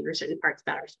something or certain parts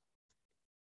about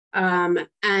ourselves.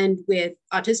 And with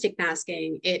autistic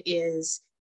masking, it is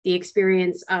the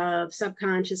experience of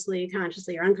subconsciously,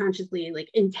 consciously, or unconsciously, like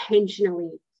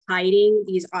intentionally hiding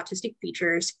these autistic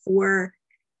features for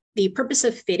the purpose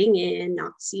of fitting in,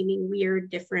 not seeming weird,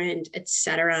 different,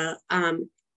 etc. And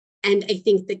I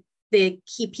think the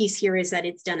key piece here is that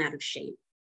it's done out of shame.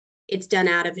 It's done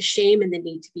out of shame and the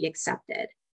need to be accepted.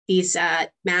 These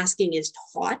masking is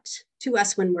taught to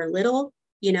us when we're little,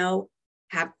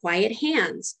 have quiet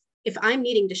hands. If I'm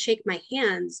needing to shake my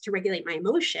hands to regulate my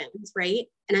emotions, right?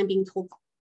 And I'm being told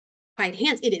quiet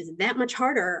hands, it is that much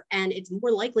harder. And it's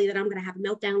more likely that I'm going to have a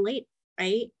meltdown later,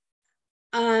 right?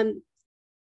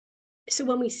 So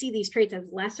when we see these traits as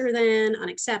lesser than,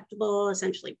 unacceptable,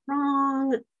 essentially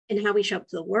wrong, and how we show up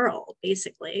to the world,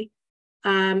 basically.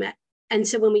 And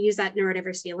so when we use that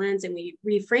neurodiversity lens and we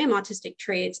reframe autistic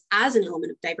traits as an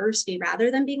element of diversity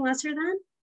rather than being lesser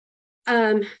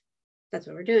than, that's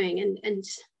what we're doing. And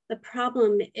the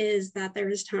problem is that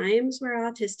there's times where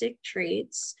autistic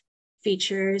traits,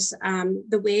 features,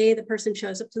 the way the person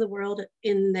shows up to the world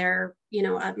in their,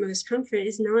 utmost comfort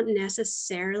is not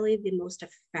necessarily the most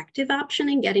effective option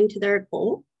in getting to their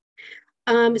goal.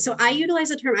 So I utilize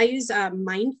the term, I use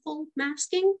mindful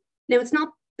masking. Now it's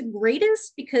not the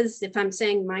greatest, because if I'm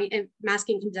saying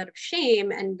masking comes out of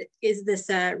shame, and is this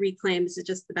reclaim, is it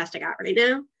just the best I got right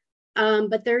now?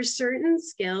 But there's certain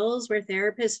skills where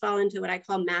therapists fall into what I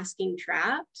call masking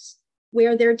traps,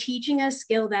 where they're teaching a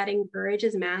skill that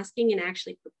encourages masking and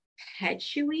actually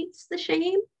perpetuates the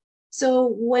shame.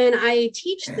 So when I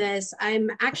teach this, I'm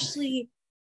actually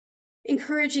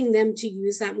encouraging them to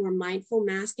use that more mindful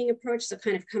masking approach. So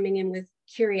kind of coming in with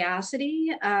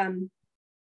curiosity,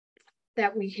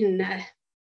 that we can,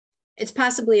 it's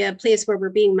possibly a place where we're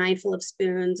being mindful of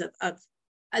spoons, of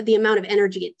the amount of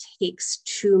energy it takes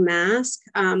to mask.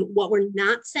 What we're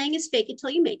not saying is fake it till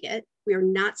you make it. We are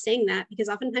not saying that, because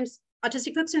oftentimes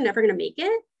autistic folks are never going to make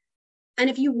it. And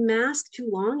if you mask too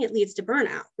long, it leads to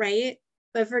burnout, right?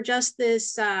 But for just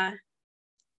this,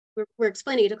 we're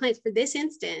explaining it to clients, for this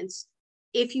instance,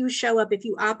 if you show up, if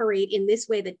you operate in this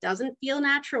way that doesn't feel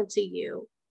natural to you,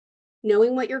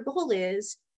 knowing what your goal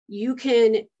is, you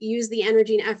can use the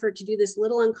energy and effort to do this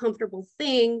little uncomfortable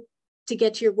thing to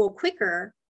get to your goal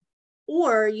quicker,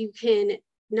 or you can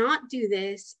not do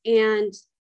this and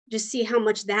just see how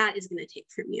much that is going to take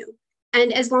from you.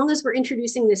 And as long as we're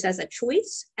introducing this as a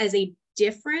choice, as a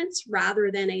difference rather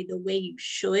than the way you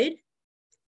should,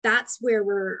 that's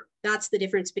the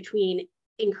difference between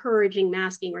encouraging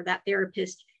masking, or that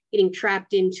therapist getting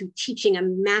trapped into teaching a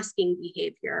masking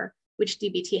behavior, which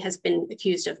DBT has been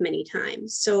accused of many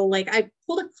times. So I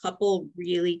pulled a couple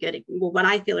really good, what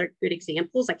I feel are good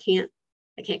examples. I can't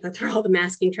go through all the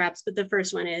masking traps, but the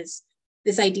first one is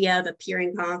this idea of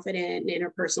appearing confident and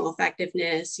interpersonal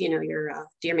effectiveness, your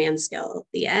dear man skill,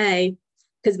 the A,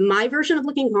 because my version of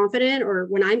looking confident, or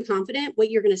when I'm confident, what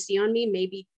you're going to see on me may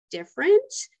be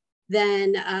different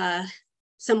than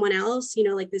someone else,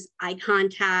 like this eye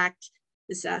contact,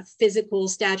 this physical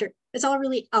stature. It's all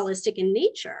really holistic in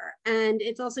nature. And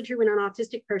it's also true when an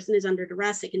autistic person is under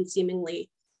duress, it can seemingly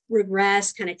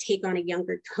regress, kind of take on a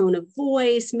younger tone of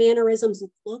voice, mannerisms,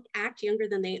 act younger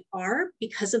than they are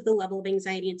because of the level of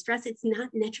anxiety and stress. It's not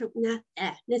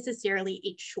necessarily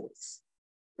a choice,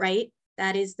 right?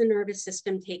 That is the nervous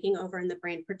system taking over and the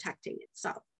brain protecting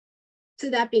itself. So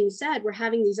that being said, we're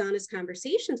having these honest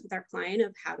conversations with our client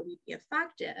of how do we be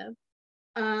effective?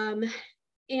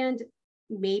 And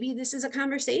maybe this is a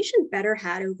conversation better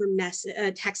had over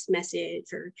text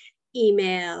message or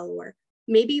email, or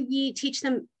maybe we teach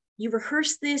them, you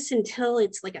rehearse this until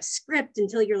it's like a script,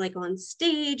 until you're on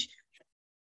stage.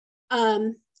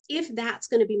 If that's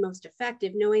going to be most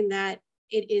effective, knowing that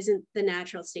it isn't the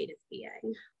natural state of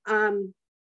being.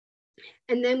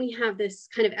 And then we have this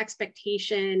kind of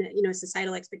expectation,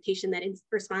 societal expectation that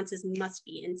responses must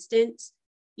be instant,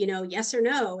 yes or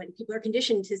no. And people are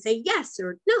conditioned to say yes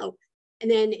or no. And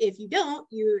then if you don't,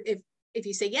 if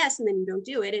you say yes and then you don't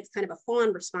do it, it's kind of a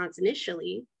fawn response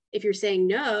initially. If you're saying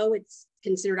no, it's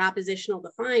considered oppositional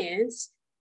defiance.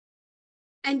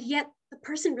 And yet the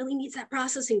person really needs that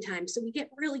processing time. So we get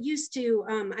really used to,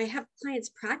 I have clients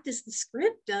practice the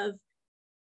script of,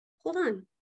 hold on,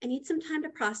 I need some time to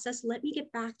process. Let me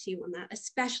get back to you on that,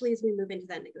 especially as we move into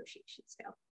that negotiation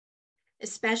skill.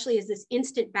 especially as this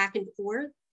instant back and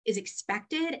forth is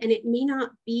expected. And it may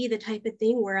not be the type of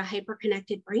thing where a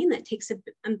hyperconnected brain that takes a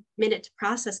minute to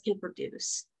process can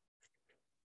produce.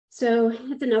 So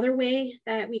it's another way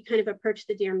that we kind of approach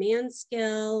the dear man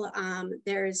skill.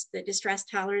 There's the distress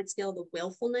tolerance skill, the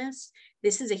willfulness.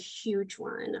 This is a huge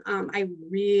one. I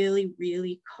really,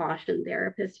 really caution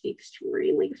therapists to be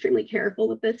extremely, extremely careful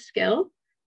with this skill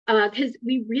because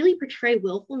we really portray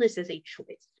willfulness as a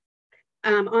choice.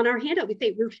 On our handout, we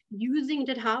say we're using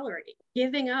to tolerate,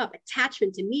 giving up,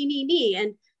 attachment to me.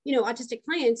 And, you know, autistic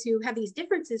clients who have these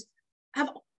differences have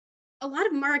a lot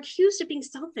of them are accused of being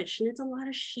selfish, and it's a lot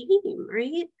of shame,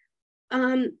 right?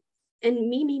 And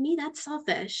me, that's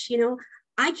selfish. You know,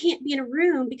 I can't be in a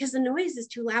room because the noise is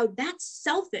too loud. That's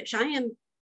selfish. I am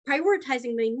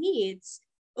prioritizing my needs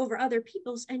over other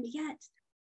people's. And yet,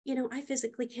 you know, I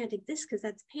physically can't exist because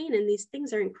that's pain. And these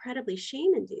things are incredibly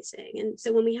shame inducing. And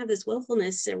so when we have this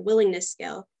willfulness or willingness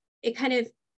skill, it kind of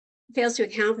fails to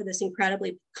account for this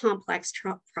incredibly complex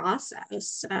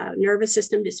process, nervous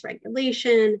system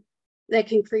dysregulation, that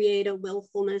can create a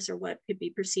willfulness or what could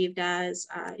be perceived as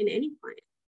in any client,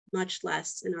 much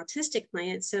less an autistic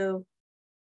client. So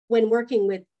when working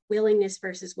with willingness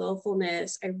versus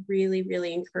willfulness, I really,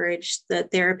 really encourage the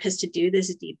therapist to do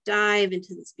this deep dive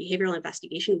into this behavioral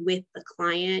investigation with the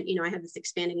client. You know, I have this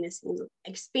expanded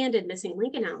missing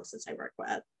link analysis I work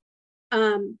with.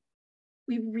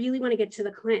 We really want to get to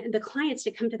the clients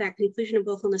to come to that conclusion of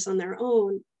willfulness on their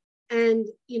own. And,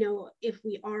 you know, if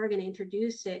we are going to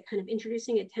introduce it, kind of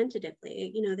introducing it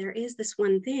tentatively, you know, there is this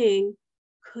one thing,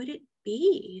 could it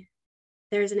be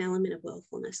there's an element of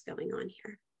willfulness going on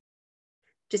here?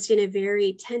 Just in a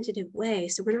very tentative way.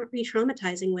 So we're not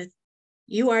re-traumatizing with,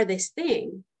 you are this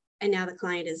thing, and now the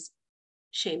client is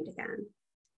shamed again.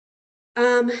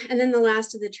 And then the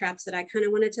last of the traps that I kind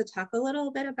of wanted to talk a little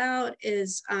bit about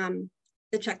is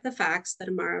the check the facts that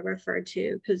Amara referred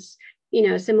to, because you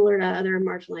know, similar to other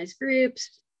marginalized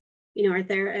groups, you know,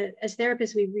 as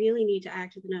therapists, we really need to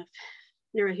act with enough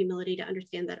neurohumility to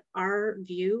understand that our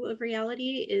view of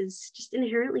reality is just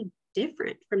inherently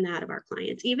different from that of our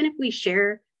clients, even if we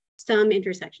share some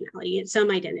intersectionality and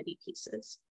some identity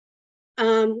pieces.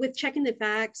 With checking the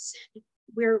facts,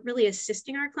 we're really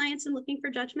assisting our clients in looking for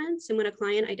judgments. And when a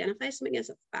client identifies something as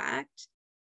a fact,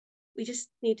 we just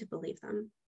need to believe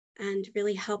them and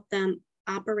really help them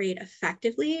operate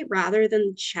effectively rather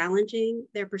than challenging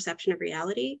their perception of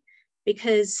reality,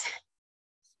 because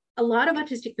a lot of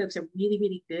autistic folks are really,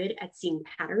 really good at seeing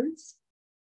patterns.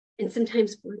 And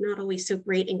sometimes we're not always so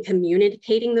great in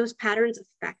communicating those patterns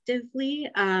effectively.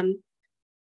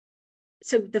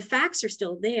 So the facts are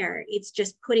still there. It's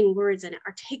just putting words and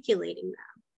articulating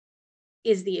them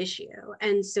is the issue.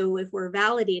 And so if we're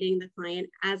validating the client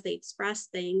as they express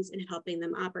things and helping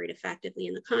them operate effectively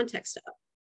in the context of,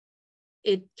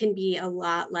 it can be a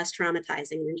lot less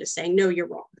traumatizing than just saying, no, you're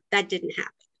wrong. That didn't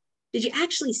happen. Did you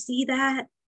actually see that?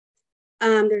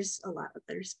 There's a lot of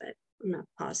others, but I'm going to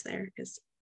pause there because.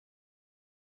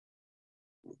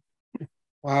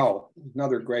 Wow,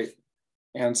 another great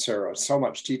answer. So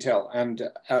much detail. And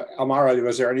Amara,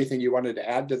 was there anything you wanted to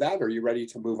add to that, or are you ready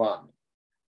to move on?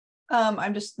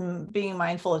 I'm just being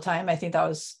mindful of time. I think that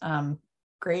was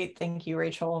great. Thank you,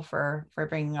 Rachel, for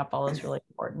bringing up all those really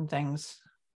important things.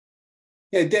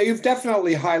 Yeah, you've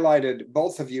definitely highlighted,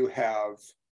 both of you have,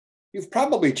 you've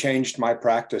probably changed my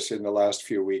practice in the last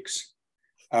few weeks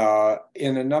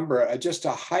in a number, just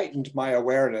heightened my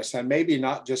awareness, and maybe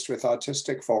not just with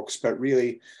autistic folks, but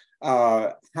really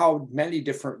how many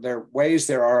different ways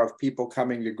there are of people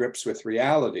coming to grips with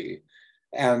reality,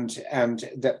 and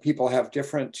that people have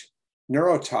different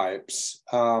neurotypes.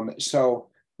 So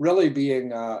really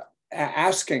being,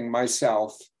 asking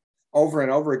myself over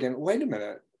and over again, wait a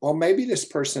minute, well, maybe this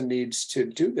person needs to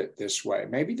do it this way.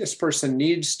 Maybe this person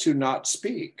needs to not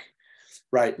speak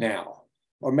right now.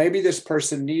 Or maybe this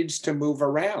person needs to move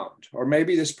around. Or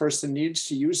maybe this person needs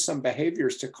to use some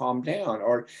behaviors to calm down.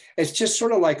 Or it's just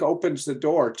sort of like opens the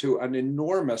door to an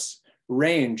enormous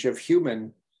range of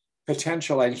human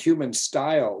potential and human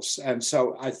styles. And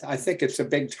so I think it's a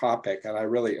big topic, and I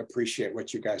really appreciate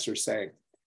what you guys are saying.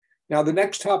 Now, the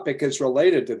next topic is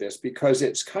related to this because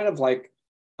it's kind of like,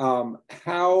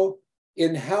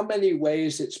 in how many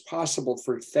ways it's possible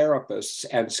for therapists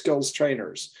and skills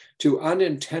trainers to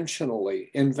unintentionally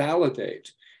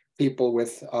invalidate people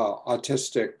with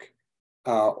autistic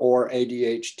or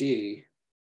ADHD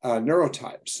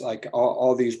neurotypes, like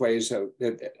all these ways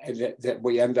that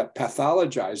we end up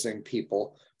pathologizing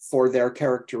people for their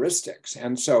characteristics.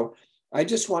 And so I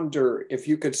just wonder if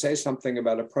you could say something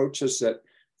about approaches that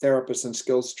therapists and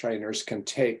skills trainers can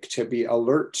take to be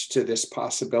alert to this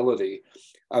possibility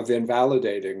of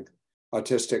invalidating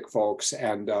autistic folks,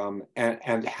 and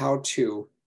how to,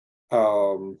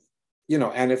 and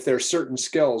if there's certain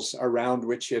skills around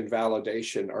which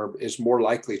invalidation is more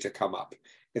likely to come up.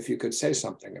 If you could say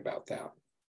something about that.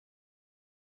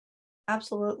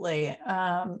 Absolutely.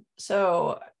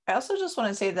 So I also just want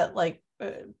to say that, like,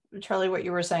 Charlie, what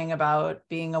you were saying about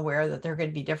being aware that there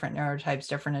could be different neurotypes,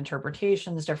 different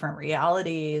interpretations, different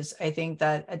realities. I think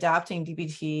that adapting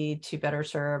DBT to better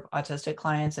serve autistic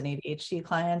clients and ADHD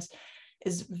clients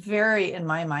is very, in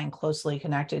my mind, closely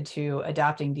connected to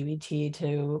adapting DBT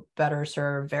to better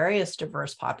serve various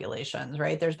diverse populations,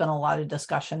 right? There's been a lot of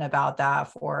discussion about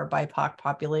that for BIPOC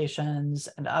populations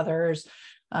and others.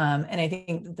 And I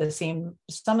think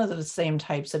some of the same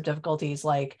types of difficulties,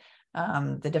 like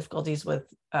the difficulties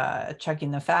with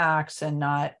checking the facts and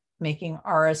not making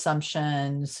our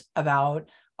assumptions about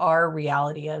our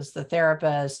reality as the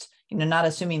therapist, not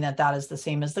assuming that that is the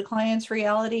same as the client's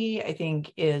reality, I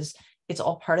think it's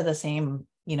all part of the same,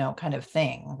 kind of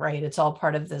thing, right? It's all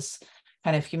part of this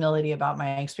kind of humility about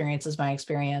my experience is my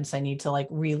experience. I need to like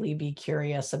really be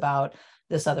curious about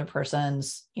this other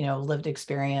person's, lived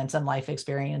experience and life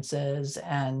experiences,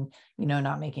 and,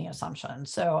 not making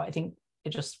assumptions. So I think it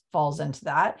just falls into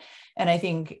that. And I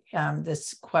think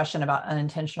this question about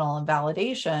unintentional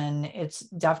invalidation, it's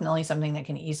definitely something that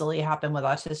can easily happen with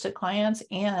autistic clients.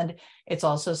 And it's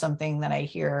also something that I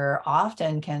hear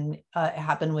often can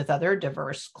happen with other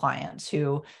diverse clients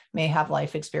who may have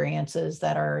life experiences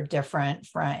that are different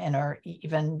and or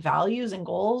even values and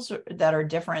goals that are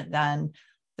different than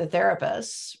the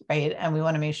therapists, right? And we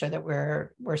want to make sure that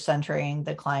we're centering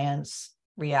the client's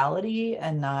reality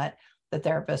and not the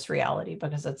therapist's reality,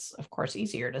 because it's, of course,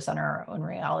 easier to center our own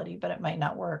reality, but it might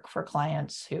not work for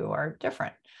clients who are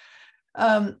different.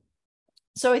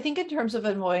 So I think in terms of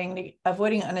avoiding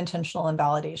unintentional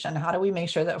invalidation, how do we make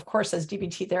sure that, of course, as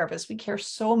DBT therapists, we care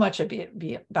so much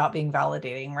about being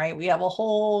validating, right? We have a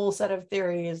whole set of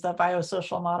theories, the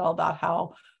biosocial model, about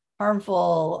how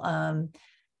harmful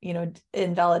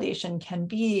invalidation can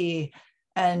be.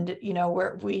 And,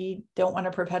 we don't want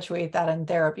to perpetuate that in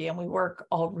therapy. And we work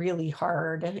all really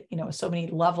hard, so many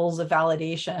levels of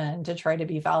validation to try to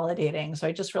be validating. So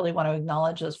I just really want to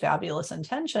acknowledge those fabulous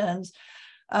intentions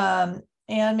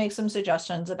and make some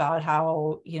suggestions about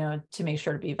how, to make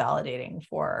sure to be validating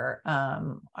for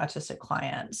autistic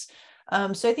clients.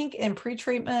 So I think in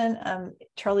pre-treatment,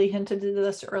 Charlie hinted to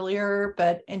this earlier,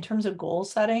 but in terms of goal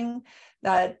setting,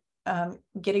 that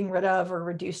getting rid of or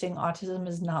reducing autism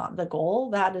is not the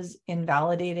goal. That is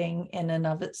invalidating in and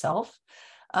of itself.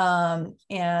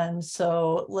 And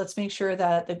so let's make sure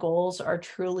that the goals are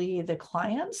truly the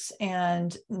clients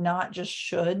and not just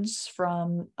shoulds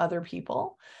from other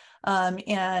people.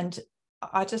 And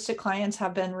autistic clients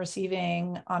have been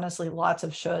receiving, honestly, lots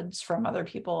of shoulds from other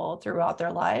people throughout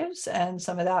their lives. And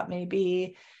some of that may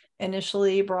be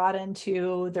initially brought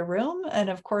into the room.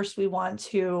 And of course, we want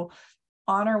to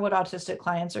honor what autistic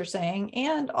clients are saying,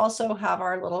 and also have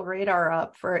our little radar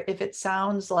up for if it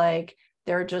sounds like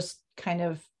they're just kind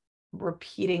of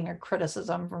repeating a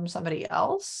criticism from somebody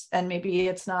else, and maybe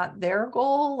it's not their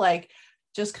goal, like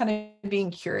just kind of being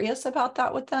curious about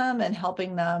that with them and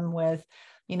helping them with,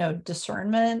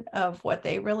 discernment of what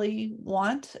they really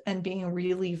want and being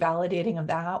really validating of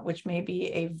that, which may be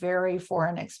a very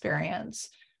foreign experience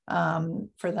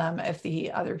for them if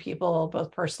the other people,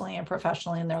 both personally and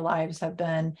professionally in their lives, have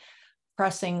been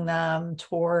pressing them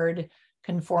toward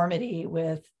conformity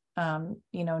with,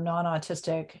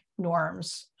 non-autistic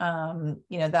norms.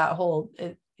 That whole,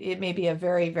 it may be a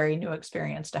very, very new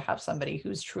experience to have somebody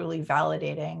who's truly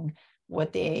validating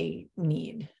what they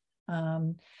need.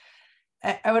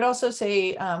 I would also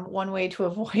say one way to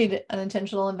avoid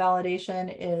unintentional invalidation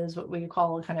is what we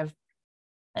call kind of,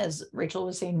 as Rachel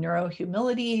was saying,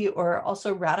 neurohumility, or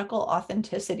also radical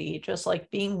authenticity, just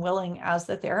like being willing as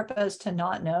the therapist to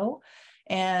not know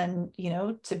and,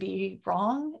 to be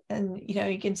wrong. And,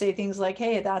 you can say things like,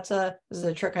 hey, this is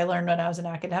a trick I learned when I was an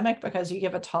academic, because you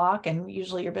give a talk and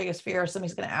usually your biggest fear is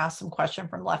somebody's going to ask some question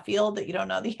from left field that you don't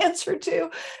know the answer to.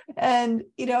 And,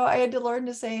 I had to learn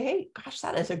to say, hey, gosh,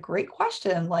 that is a great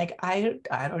question. Like, I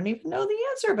don't even know the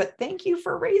answer, but thank you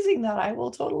for raising that. I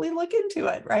will totally look into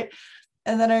it. Right.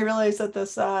 And then I realized that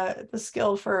the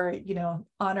skill for,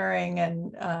 honoring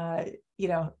and,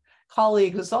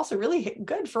 colleagues is also really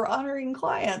good for honoring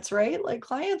clients, right? Like,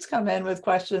 clients come in with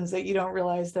questions that you don't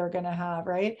realize they're going to have,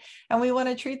 right? And we want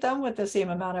to treat them with the same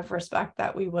amount of respect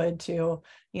that we would to,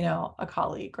 a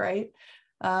colleague, right?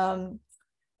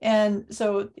 And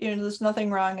so, there's nothing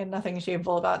wrong and nothing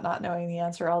shameful about not knowing the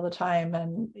answer all the time.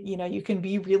 And, you can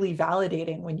be really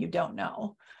validating when you don't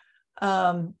know.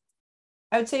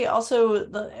 I would say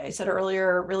also, I said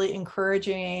earlier, really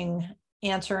encouraging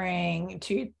answering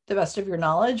to the best of your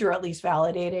knowledge, or at least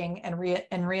validating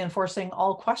and reinforcing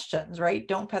all questions, right?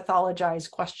 Don't pathologize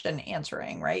question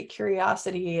answering, right?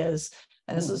 Curiosity is,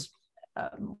 and this is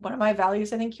one of my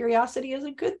values. I think curiosity is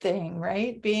a good thing,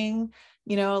 right? Being,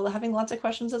 having lots of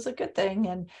questions is a good thing.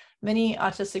 And many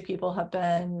autistic people have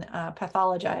been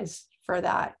pathologized for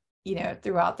that,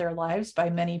 throughout their lives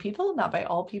by many people, not by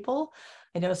all people.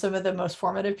 I know some of the most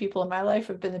formative people in my life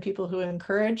have been the people who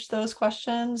encourage those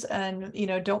questions. And,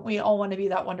 don't we all want to be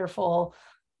that wonderful,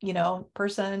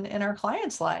 person in our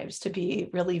clients' lives, to be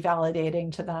really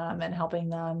validating to them and helping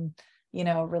them,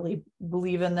 really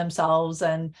believe in themselves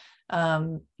and,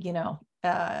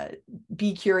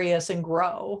 be curious and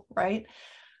grow, right?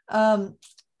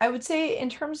 I would say in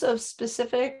terms of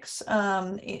specifics,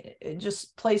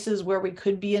 just places where we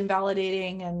could be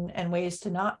invalidating and ways to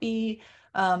not be.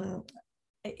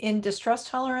 In distress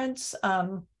tolerance,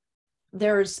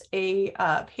 there's a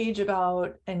page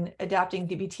about adapting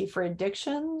DBT for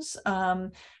addictions,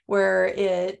 where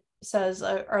it says,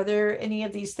 are there any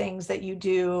of these things that you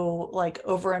do like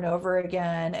over and over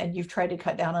again, and you've tried to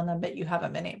cut down on them, but you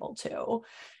haven't been able to?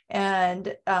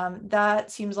 And that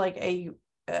seems like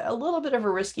a little bit of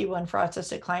a risky one for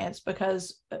autistic clients,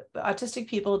 because autistic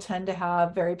people tend to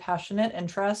have very passionate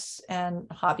interests and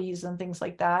hobbies and things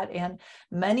like that. And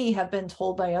many have been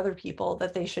told by other people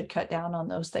that they should cut down on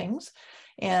those things.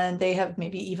 And they have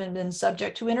maybe even been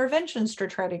subject to interventions to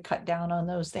try to cut down on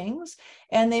those things.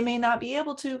 And they may not be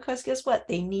able to, because guess what?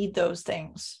 They need those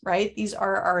things, right? These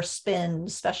are our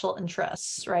spins, special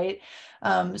interests, right?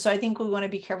 So I think we want to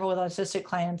be careful with autistic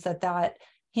clients that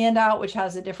handout, which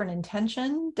has a different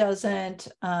intention, doesn't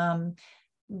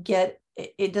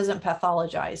doesn't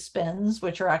pathologize spins,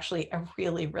 which are actually a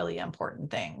really, really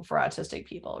important thing for autistic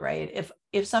people, right?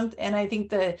 And I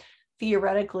think that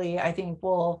theoretically, I think,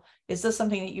 well, is this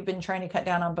something that you've been trying to cut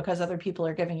down on because other people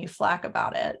are giving you flack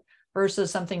about it,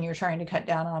 versus something you're trying to cut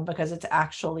down on because it's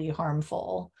actually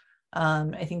harmful?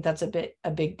 I think that's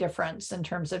a big difference in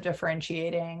terms of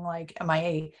differentiating, like, am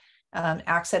I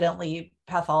accidentally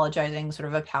pathologizing sort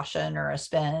of a passion or a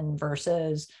spin,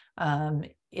 versus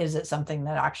is it something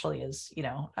that actually is,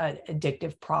 an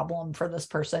addictive problem for this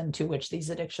person, to which these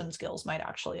addiction skills might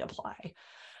actually apply.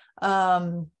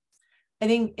 I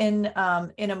think in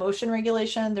emotion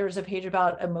regulation, there's a page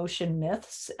about emotion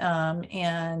myths,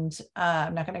 and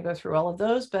I'm not going to go through all of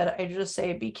those, but I just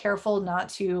say be careful not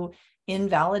to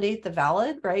invalidate the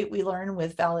valid, right? We learn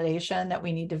with validation that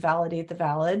we need to validate the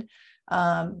valid.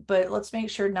 But let's make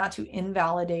sure not to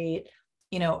invalidate,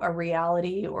 a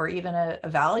reality or even a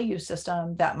value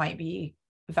system that might be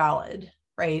valid,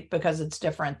 right? Because it's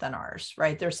different than ours,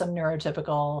 right? There's some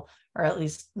neurotypical, or at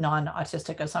least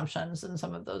non-autistic assumptions in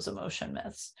some of those emotion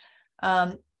myths.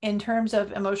 In terms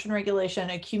of emotion regulation,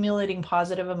 accumulating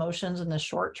positive emotions in the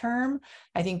short term,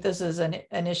 I think this is an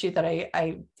issue that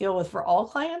I deal with for all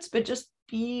clients, but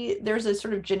there's a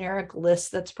sort of generic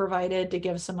list that's provided to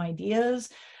give some ideas.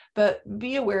 But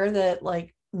be aware that,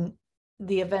 like,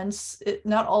 the events,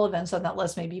 not all events on that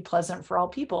list may be pleasant for all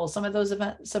people. Some of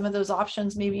those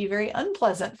options may be very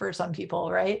unpleasant for some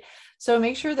people, right? So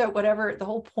make sure that whatever the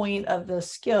whole point of the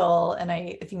skill, and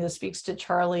I think this speaks to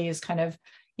Charlie's kind of,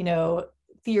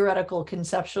 theoretical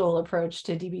conceptual approach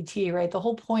to DBT, right? The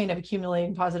whole point of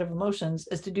accumulating positive emotions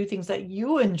is to do things that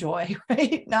you enjoy,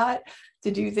 right? Not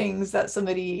to do things that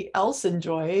somebody else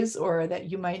enjoys or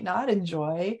that you might not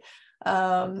enjoy.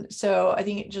 So I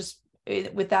think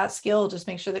with that skill, just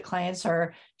make sure that clients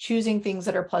are choosing things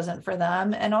that are pleasant for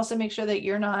them, and also make sure that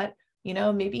you're not,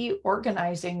 maybe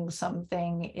organizing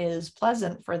something is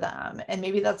pleasant for them. And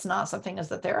maybe that's not something as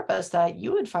the therapist that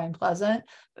you would find pleasant,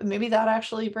 but maybe that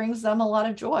actually brings them a lot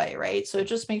of joy, right? So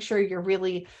just make sure you're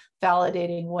really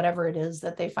validating whatever it is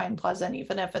that they find pleasant,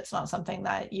 even if it's not something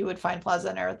that you would find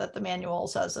pleasant or that the manual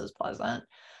says is pleasant.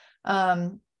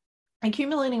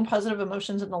 Accumulating positive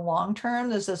emotions in the long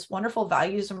term, there's this wonderful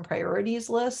values and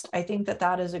priorities list. I think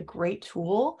that is a great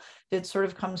tool. It sort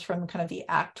of comes from kind of the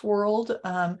ACT world.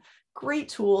 Great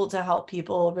tool to help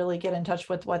people really get in touch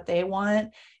with what they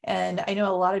want. And I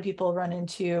know a lot of people run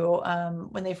into,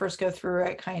 when they first go through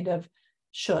it, kind of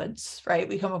shoulds, right?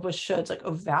 We come up with shoulds, like,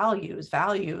 oh,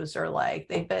 values are like,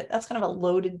 that's kind of a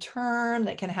loaded term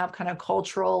that can have kind of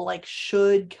cultural, like,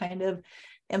 should kind of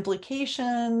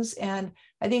implications. And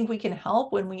I think we can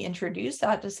help when we introduce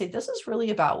that to say, this is really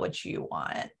about what you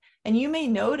want. And you may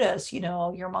notice,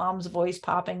 your mom's voice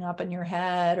popping up in your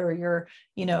head, or your,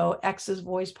 ex's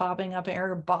voice popping up, or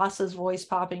your boss's voice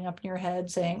popping up in your head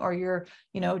saying, or your,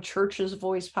 church's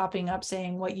voice popping up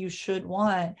saying what you should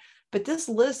want. But this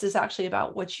list is actually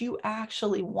about what you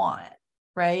actually want,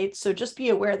 right? So just be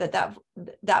aware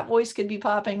that voice could be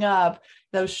popping up,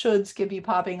 those shoulds could be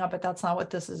popping up, but that's not what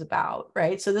this is about,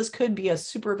 right? So this could be a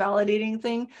super validating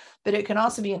thing, but it can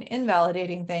also be an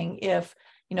invalidating thing if,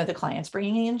 the client's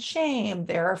bringing in shame.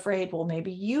 They're afraid, well,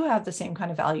 maybe you have the same kind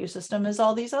of value system as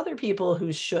all these other people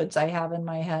whose shoulds I have in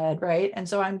my head, right? And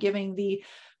so I'm giving the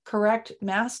correct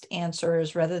masked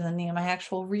answers rather than my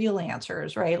actual real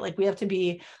answers, right? Like we have to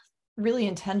be really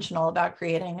intentional about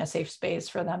creating a safe space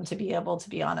for them to be able to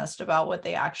be honest about what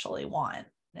they actually want,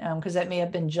 because that may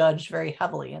have been judged very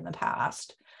heavily in the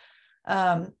past.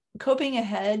 Coping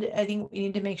ahead, I think we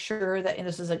need to make sure that, and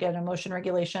this is again emotion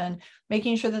regulation,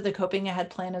 making sure that the coping ahead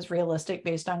plan is realistic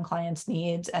based on clients'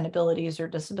 needs and abilities or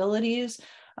disabilities.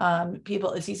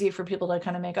 It's easy for people to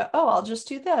kind of make I'll just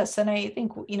do this. And I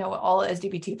think, all as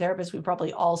DBT therapists, we've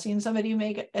probably all seen somebody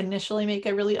initially make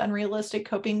a really unrealistic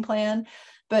coping plan.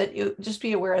 But just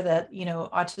be aware that,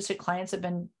 autistic clients have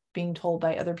been being told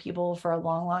by other people for a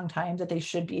long, long time that they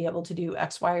should be able to do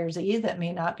X, Y, or Z that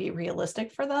may not be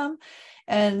realistic for them.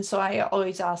 And so I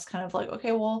always ask kind of like,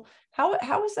 okay, well, how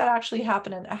is that actually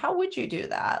happening? How would you do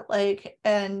that? Like,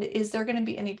 and is there going to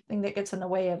be anything that gets in the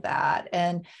way of that?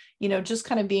 And, just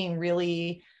kind of being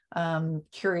really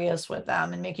curious with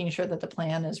them and making sure that the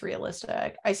plan is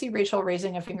realistic. I see Rachel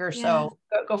raising a finger, so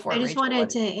go for it. I just Rachel. wanted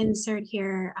to insert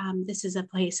here, this is a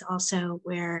place also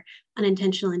where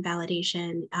unintentional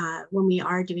invalidation, when we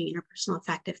are doing interpersonal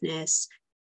effectiveness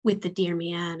with the Dear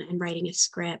Man and writing a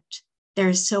script,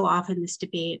 there's so often this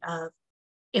debate of,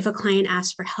 if a client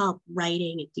asks for help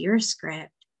writing a Dear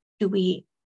script, do we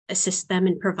assist them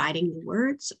in providing the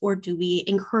words, or do we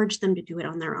encourage them to do it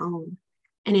on their own?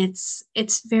 And it's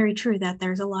very true that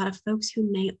there's a lot of folks who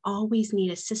may always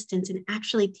need assistance in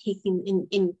actually taking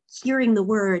in hearing the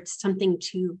words, something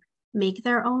to make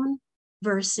their own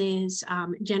versus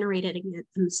generating it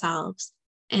themselves.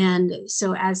 And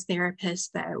so as therapists,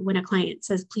 that when a client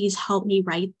says, please help me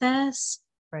write this,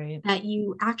 right, that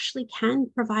you actually can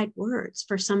provide words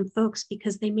for some folks,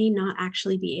 because they may not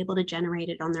actually be able to generate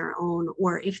it on their own.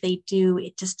 Or if they do,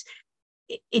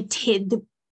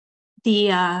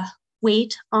 the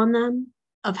weight on them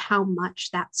of how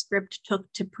much that script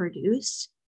took to produce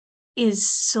is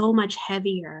so much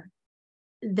heavier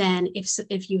than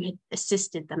if you had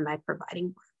assisted them by providing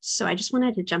words. So I just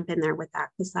wanted to jump in there with that,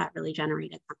 because that really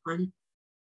generated that one.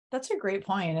 That's a great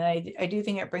point. And I do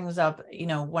think it brings up,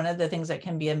 one of the things that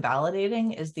can be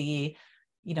invalidating is the,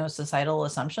 societal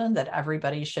assumption that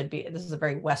everybody should be, this is a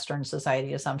very Western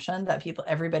society assumption that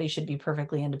everybody should be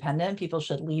perfectly independent. People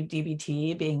should leave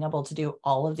DBT being able to do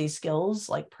all of these skills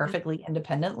like perfectly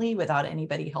independently without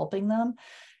anybody helping them.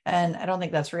 And I don't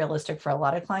think that's realistic for a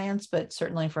lot of clients, but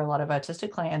certainly for a lot of autistic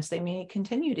clients, they may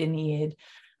continue to need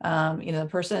the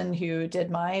person who did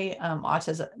my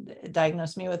autism,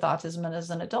 diagnosed me with autism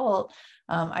as an adult.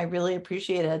 I really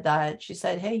appreciated that she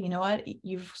said, hey, you know what,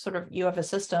 you have a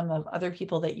system of other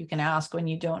people that you can ask when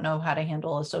you don't know how to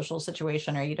handle a social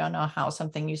situation, or you don't know how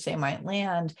something you say might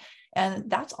land. And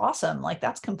that's awesome. Like,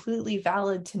 that's completely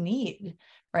valid to need,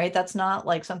 right? That's not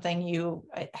like something you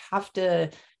have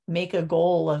to make a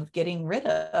goal of getting rid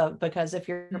of, because if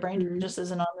your brain just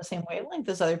isn't on the same wavelength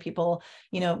as other people,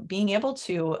 being able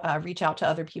to reach out to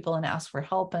other people and ask for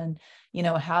help, and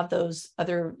have those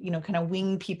other kind of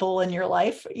wing people in your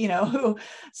life who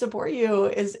support you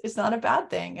is not a bad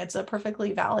thing. It's a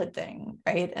perfectly valid thing,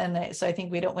 right? And so I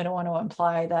think we don't want to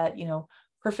imply that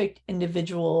perfect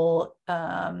individual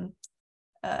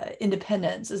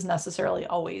independence is necessarily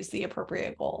always the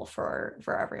appropriate goal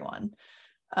for everyone.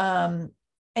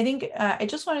 I think I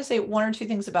just want to say one or two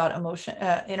things about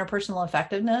interpersonal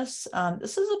effectiveness.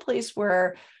 This is a place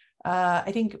where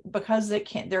I think, because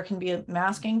there can be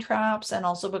masking traps, and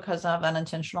also because of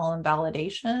unintentional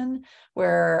invalidation,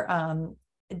 where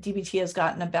DBT has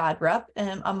gotten a bad rep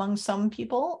among some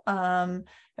people,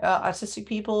 autistic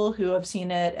people, who have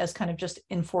seen it as kind of just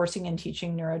enforcing and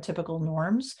teaching neurotypical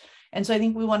norms. And so I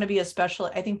think we want to be I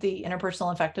think the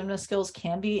interpersonal effectiveness skills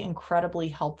can be incredibly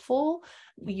helpful,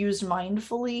 used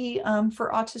mindfully for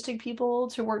autistic people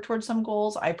to work towards some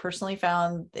goals. I personally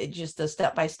found just the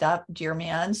step-by-step Dear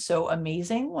Man so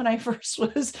amazing when I first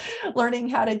was learning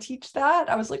how to teach that.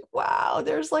 I was like, wow,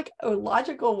 there's like a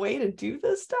logical way to do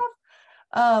this stuff.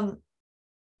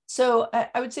 So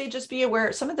I would say just be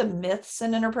aware some of the myths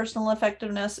in interpersonal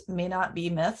effectiveness may not be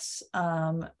myths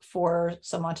for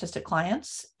some autistic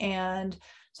clients. And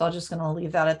so I'm just going to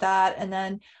leave that at that. And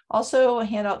then also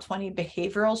hand out 20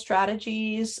 behavioral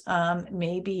strategies,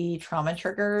 maybe trauma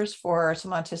triggers for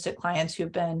some autistic clients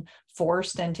who've been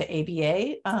forced into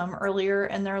ABA earlier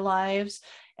in their lives.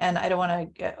 And I don't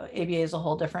want to, ABA is a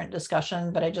whole different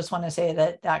discussion, but I just want to say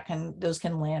that those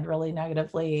can land really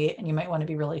negatively, and you might want to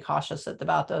be really cautious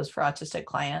about those for autistic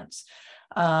clients.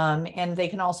 And they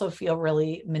can also feel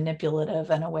really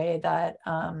manipulative in a way that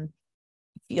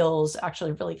feels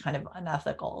actually really kind of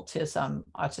unethical to some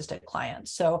autistic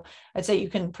clients. So I'd say you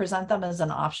can present them as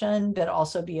an option, but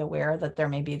also be aware that there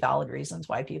may be valid reasons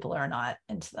why people are not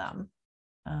into them.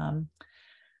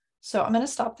 So I'm going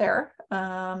to stop there.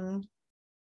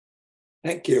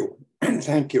 Thank you.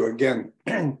 Thank you again.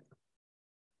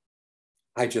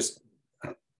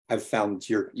 I've found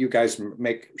you guys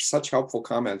make such helpful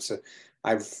comments.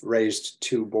 I've raised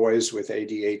 2 boys with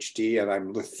ADHD, and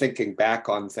I'm thinking back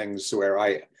on things where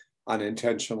I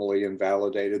unintentionally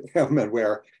invalidated them and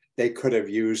where they could have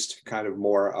used kind of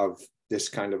more of this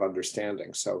kind of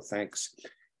understanding. So thanks.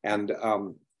 And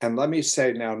let me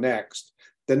say now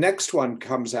the next one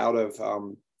comes out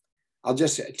of, I'll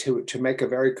just, to make a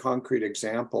very concrete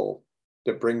example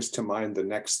that brings to mind the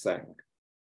next thing.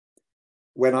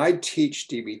 When I teach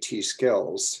DBT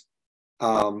skills,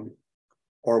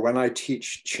 or when I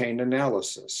teach chain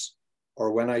analysis,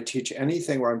 or when I teach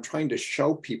anything where I'm trying to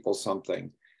show people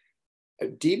something,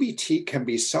 DBT can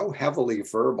be so heavily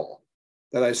verbal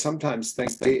that I sometimes think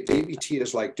DBT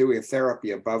is like doing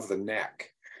therapy above the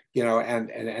neck,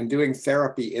 and doing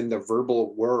therapy in the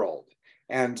verbal world.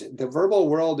 And the verbal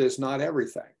world is not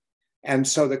everything. And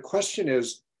so the question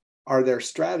is, are there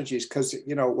strategies? Because,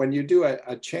 when you do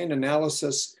a chain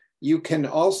analysis, you can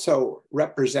also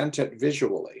represent it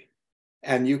visually,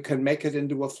 and you can make it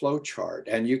into a flow chart,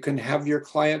 and you can have your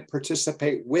client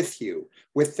participate with you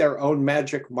with their own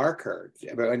magic marker,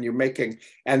 and you're making,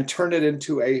 and turn it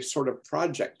into a sort of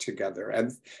project together.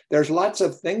 And there's lots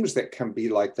of things that can be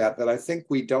like that I think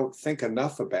we don't think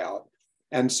enough about.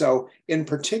 And so in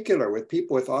particular with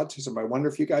people with autism, I wonder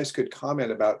if you guys could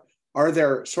comment about, are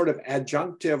there sort of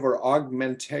adjunctive or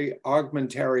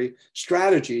augmentary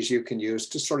strategies you can use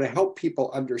to sort of help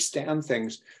people understand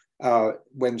things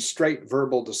when straight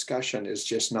verbal discussion is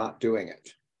just not doing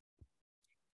it?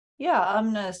 Yeah,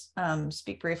 I'm going to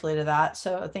speak briefly to that.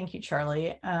 So thank you,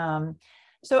 Charlie.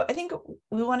 So I think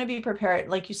we want to be prepared.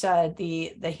 Like you said,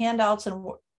 the handouts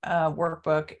and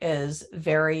workbook is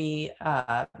very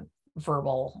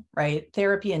verbal, right?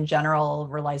 Therapy in general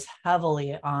relies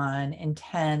heavily on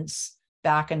intense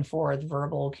back and forth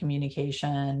verbal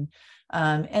communication.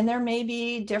 And there may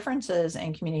be differences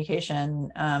in communication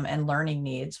and learning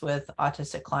needs with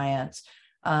autistic clients.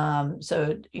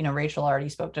 So, Rachel already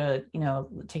spoke to,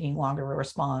 taking longer to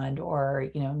respond, or,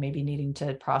 maybe needing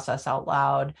to process out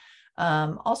loud.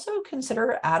 Also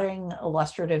consider adding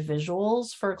illustrative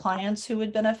visuals for clients who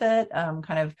would benefit,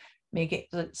 kind of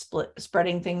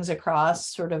spreading things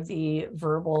across sort of the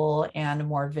verbal and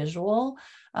more visual.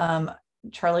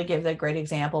 Charlie gave the great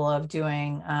example of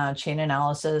doing chain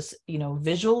analysis,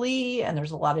 visually, and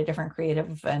there's a lot of different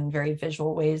creative and very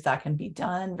visual ways that can be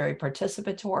done, very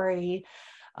participatory.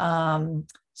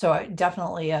 So I'm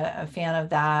definitely a fan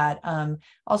of that.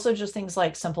 Also just things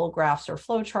like simple graphs or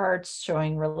flowcharts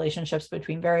showing relationships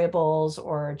between variables,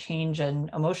 or change in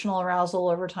emotional arousal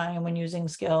over time when using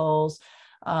skills.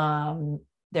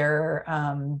 There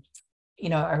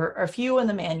are a few in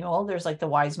the manual. There's like the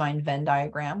Wise Mind Venn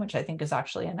diagram, which I think is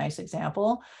actually a nice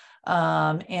example.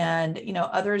 And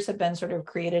others have been sort of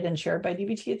created and shared by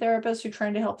DBT therapists who are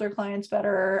trying to help their clients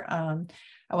better.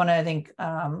 I want to thank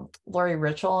Lori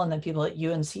Ritchell and the people at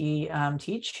UNC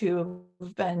Teach, who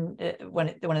have been, one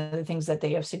of the things that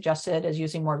they have suggested is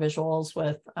using more visuals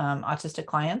with autistic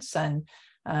clients. And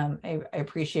I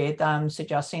appreciate them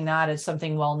suggesting that. It's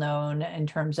something well known in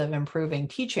terms of improving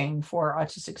teaching for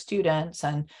autistic students,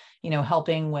 and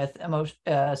helping with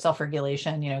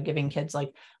self-regulation, giving kids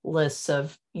like lists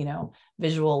of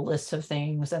visual lists of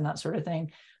things and that sort of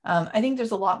thing. I think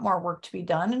there's a lot more work to be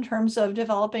done in terms of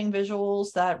developing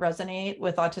visuals that resonate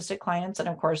with autistic clients, and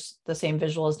of course the same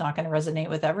visual is not going to resonate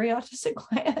with every autistic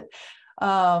client.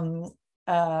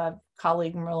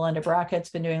 Colleague Melinda Brackett's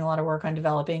been doing a lot of work on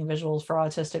developing visuals for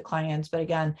autistic clients. But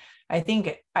again, I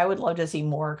think I would love to see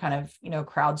more kind of,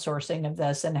 crowdsourcing of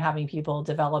this and having people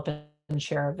develop and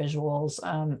share visuals.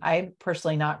 I'm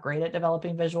personally not great at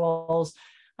developing visuals.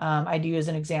 I do use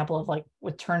an example of like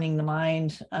with turning the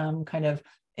mind, kind of,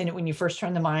 and when you first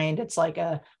turn the mind, it's like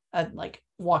a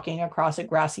walking across a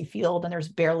grassy field and there's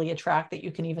barely a track that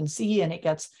you can even see, and it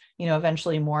gets, you know,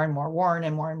 eventually more and more worn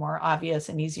and more obvious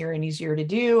and easier to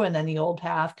do, and then the old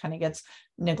path kind of gets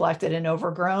neglected and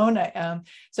overgrown.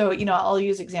 So, you know, I'll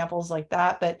use examples like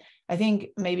that, but I think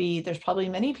maybe there's probably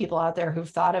many people out there who've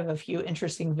thought of a few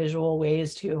interesting visual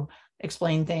ways to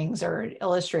explain things or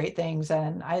illustrate things,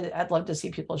 and I'd love to see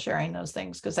people sharing those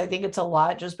things, because I think it's a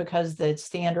lot, just because the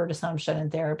standard assumption in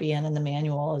therapy and in the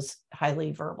manual is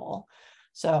highly verbal.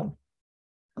 So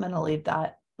I'm going to leave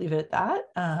it at that.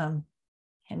 Hand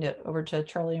it over to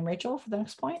Charlie and Rachel for the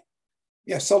next point.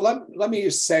 Yeah, so let me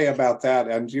say about that,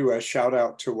 and do a shout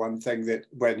out to one thing that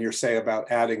when you say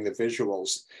about adding the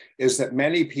visuals, is that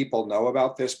many people know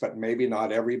about this, but maybe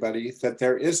not everybody, that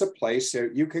there is a place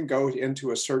that you can go into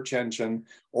a search engine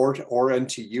or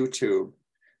into YouTube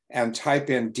and type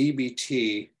in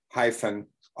DBT-RU,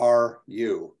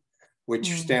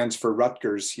 which stands for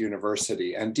Rutgers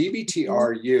University. And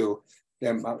DBT-RU,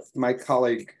 my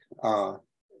colleague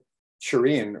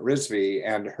Shireen Rizvi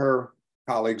and her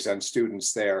colleagues and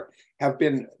students there have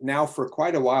been now for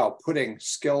quite a while putting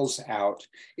skills out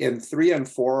in 3 and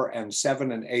 4 and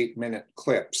 7 and 8 minute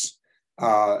clips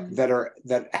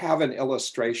that have an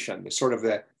illustration.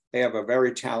 They have a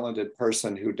very talented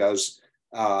person who does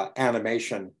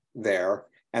animation there,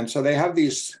 and so they have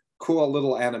these cool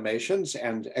little animations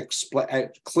and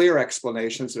clear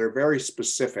explanations that are very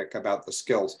specific about the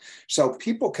skills. So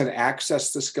people can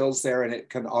access the skills there, and it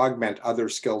can augment other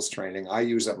skills training. I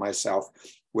use it myself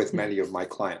with many of my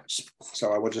clients.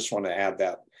 So I would just want to add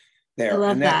that there. I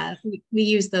love that. We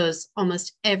use those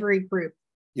almost every group.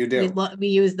 You do. We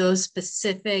use those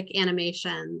specific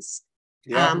animations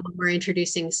when we're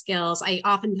introducing skills. I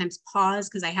oftentimes pause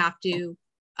because I have to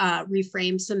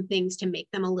reframe some things to make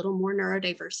them a little more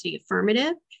neurodiversity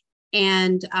affirmative.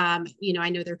 And, you know, I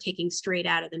know they're taking straight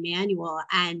out of the manual,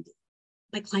 and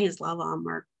my clients love them,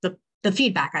 or the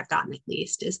feedback I've gotten, at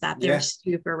least, is that they're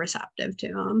super receptive to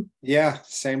them. Yeah,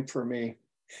 same for me.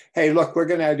 Hey, look, we're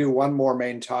going to do one more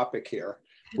main topic here,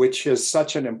 which is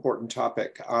such an important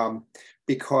topic,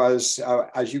 because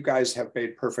as you guys have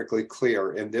made perfectly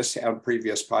clear in this and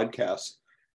previous podcasts,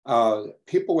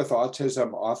 people with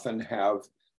autism often have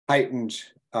heightened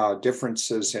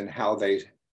differences in how they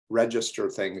register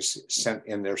things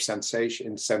in their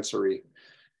sensory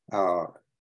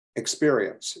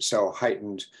experience. So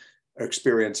heightened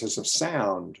experiences of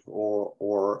sound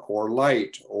or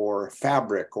light or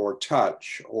fabric or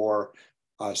touch or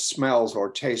smells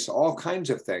or tastes, all kinds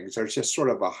of things. There's just sort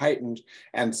of a heightened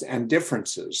and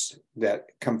differences that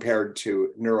compared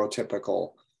to neurotype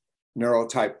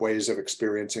ways of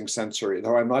experiencing sensory,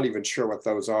 though I'm not even sure what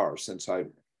those are, since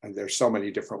there's so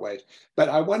many different ways. But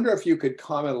I wonder if you could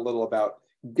comment a little about,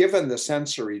 given the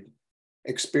sensory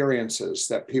experiences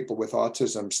that people with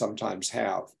autism sometimes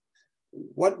have,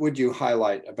 what would you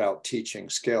highlight about teaching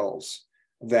skills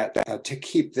that to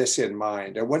keep this in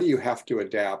mind? And what do you have to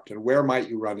adapt, and where might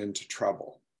you run into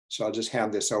trouble? So I'll just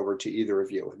hand this over to either of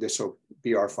you. This will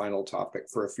be our final topic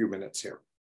for a few minutes here.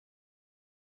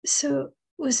 So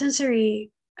with sensory,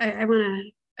 I want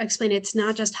to explain it's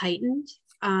not just heightened.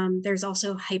 There's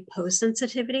also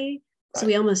hyposensitivity. So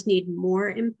we almost need more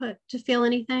input to feel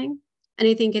anything. And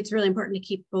I think it's really important to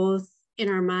keep both in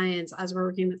our minds as we're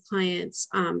working with clients.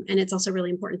 And it's also really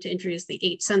important to introduce the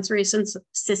 8 sensory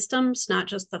systems, not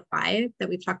just the 5 that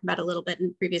we've talked about a little bit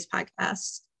in previous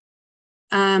podcasts.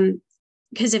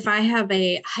 Because if I have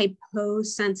a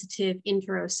hyposensitive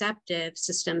interoceptive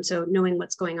system, so knowing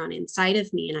what's going on inside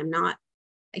of me, and I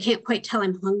can't quite tell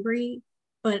I'm hungry,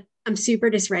 but I'm super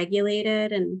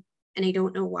dysregulated and I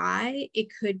don't know why, it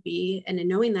could be, and in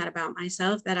knowing that about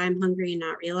myself, that I'm hungry and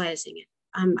not realizing it.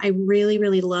 I really,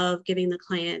 really love giving the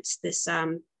clients this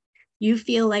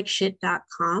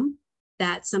youfeelllikeshit.com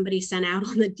that somebody sent out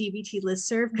on the DBT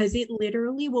listserv, because it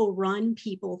literally will run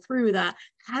people through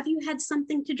have you had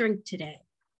something to drink today?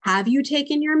 Have you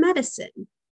taken your medicine?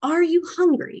 Are you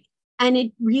hungry? And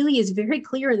it really is very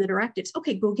clear in the directives.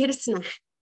 Okay, go get a snack.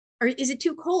 Or is it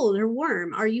too cold or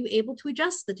warm? Are you able to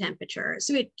adjust the temperature?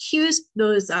 So it cues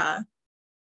those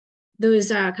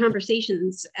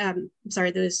conversations,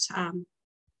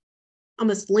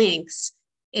 almost links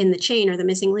in the chain, or the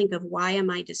missing link of why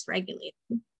am I dysregulated?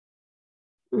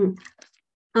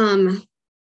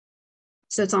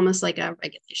 So it's almost like a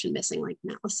regulation missing link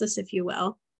analysis, if you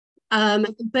will.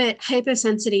 But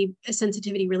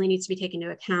hypersensitivity really needs to be taken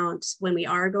into account when we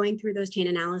are going through those chain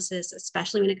analysis,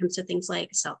 especially when it comes to things like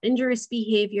self-injurious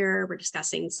behavior. We're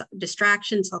discussing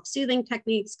distraction, self-soothing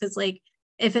techniques, because like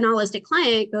if an autistic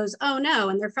client goes, oh no,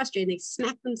 and they're frustrated, they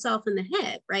smack themselves in the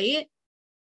head, right?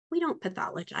 We don't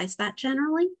pathologize that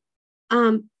generally.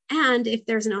 And And if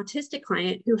there's an autistic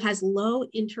client who has low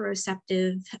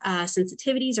interoceptive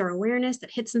sensitivities or awareness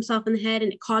that hits himself in the head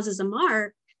and it causes a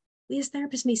mark, we as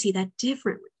therapists may see that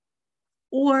differently.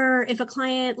 Or if a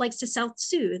client likes to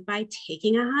self-soothe by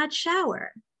taking a hot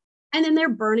shower, and then they're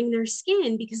burning their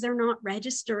skin because they're not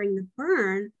registering the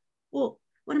burn. Well,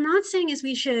 what I'm not saying is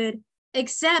we should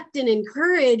accept and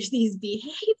encourage these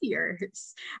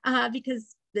behaviors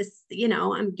because this,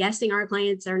 I'm guessing our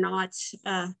clients are not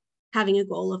having a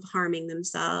goal of harming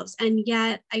themselves. And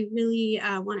yet I really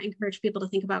want to encourage people to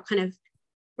think about kind of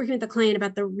working with the client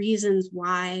about the reasons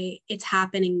why it's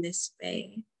happening this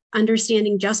way,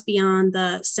 understanding just beyond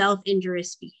the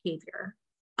self-injurious behavior.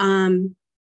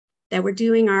 That we're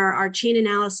doing our chain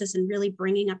analysis and really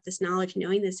bringing up this knowledge,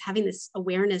 knowing this, having this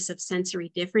awareness of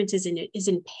sensory differences is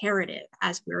imperative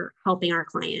as we're helping our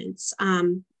clients.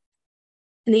 And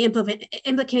the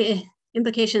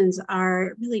implications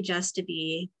are really just to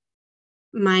be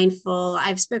mindful.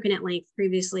 I've spoken at length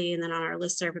previously and then on our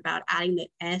listserv about adding the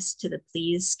S to the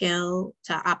please scale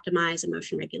to optimize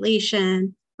emotion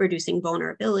regulation, reducing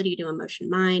vulnerability to emotion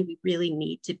mind. We really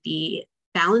need to be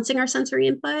balancing our sensory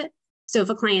input. So if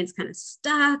a client's kind of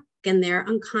stuck and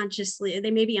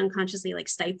they may be unconsciously like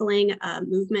stifling a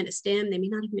movement, a stim, they may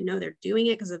not even know they're doing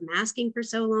it because of masking for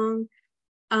so long.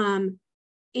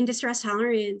 In distress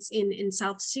tolerance, in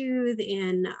self-soothe,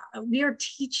 we are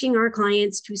teaching our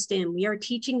clients to stim. We are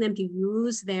teaching them to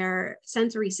use their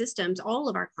sensory systems, all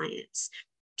of our clients,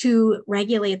 to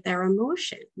regulate their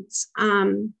emotions.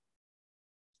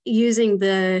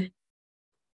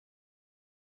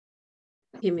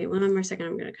 Give me one more second.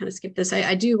 I'm going to kind of skip this.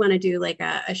 I do want to do like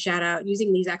a shout out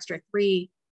using these extra 3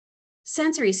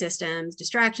 sensory systems: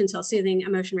 distraction, self-soothing,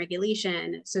 emotion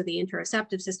regulation. So the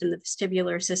interoceptive system, the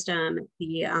vestibular system,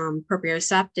 the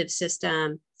proprioceptive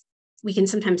system, we can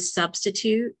sometimes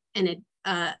substitute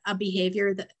a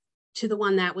behavior to the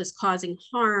one that was causing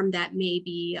harm that may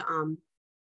be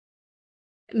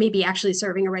actually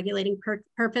serving a regulating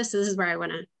purpose. So this is where I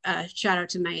want to shout out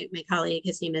to my colleague.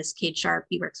 His name is Cade Sharp.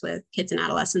 He works with kids and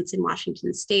adolescents in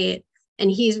Washington State. And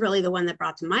he's really the one that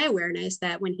brought to my awareness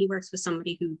that when he works with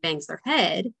somebody who bangs their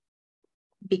head,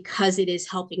 because it is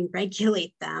helping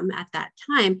regulate them at that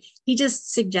time, he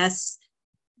just suggests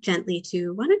gently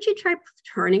why don't you try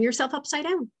turning yourself upside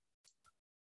down?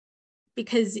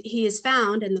 Because he has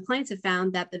found, and the clients have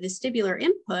found, that the vestibular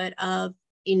input of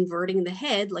inverting the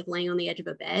head, like laying on the edge of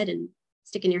a bed and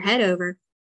sticking your head over,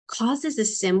 causes a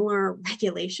similar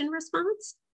regulation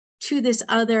response to this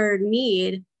other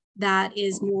need that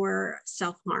is more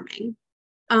self-harming.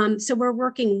 So we're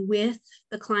working with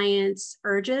the client's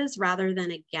urges rather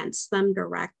than against them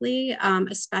directly,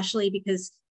 especially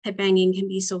because headbanging can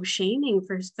be so shaming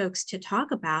for folks to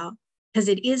talk about, because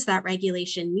it is that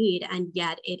regulation need, and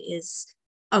yet it is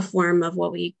a form of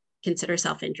what we consider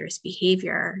self-injurious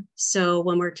behavior. So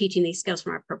when we're teaching these skills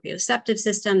from our proprioceptive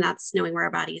system, that's knowing where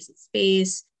our body is in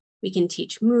space. We can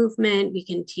teach movement. We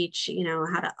can teach,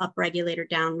 how to upregulate or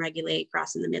downregulate,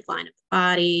 crossing the midline of the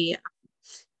body.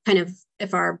 Kind of,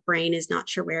 if our brain is not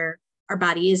sure where our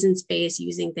body is in space,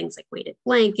 using things like weighted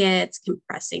blankets,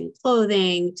 compressing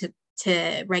clothing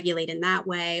to regulate in that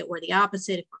way, or the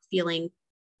opposite, if we're feeling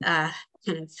kind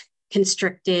of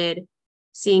constricted,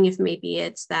 seeing if maybe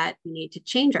it's that we need to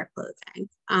change our clothing.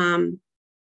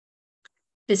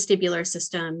 Vestibular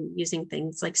system, using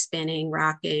things like spinning,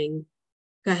 rocking.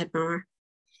 Go ahead, Mar.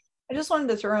 I just wanted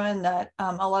to throw in that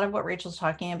a lot of what Rachel's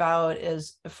talking about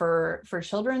is for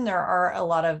children. There are a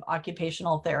lot of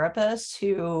occupational therapists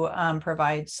who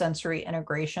provide sensory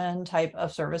integration type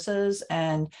of services,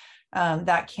 and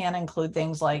that can include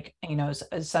things like,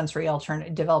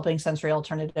 developing sensory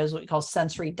alternatives, what we call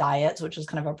sensory diets, which is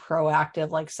kind of a proactive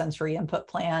like sensory input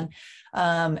plan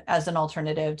as an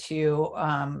alternative to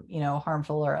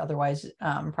harmful or otherwise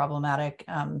problematic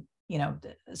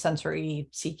sensory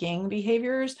seeking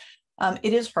behaviors.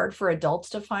 It is hard for adults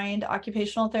to find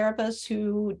occupational therapists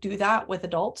who do that with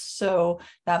adults. So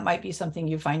that might be something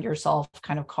you find yourself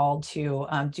kind of called to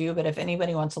do. But if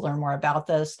anybody wants to learn more about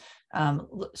this,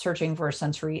 searching for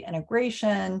sensory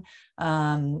integration,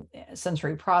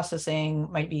 sensory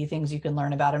processing might be things you can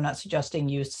learn about. I'm not suggesting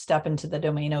you step into the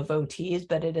domain of OTs,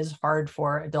 but it is hard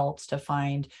for adults to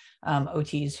find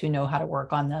OTs who know how to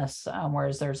work on this,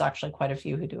 whereas there's actually quite a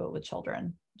few who do it with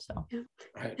children. So, yeah.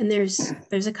 And there's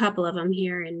a couple of them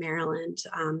here in Maryland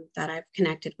that I've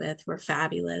connected with who are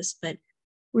fabulous, but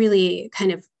really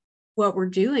kind of what we're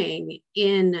doing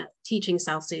in teaching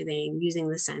self-soothing, using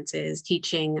the senses,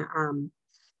 teaching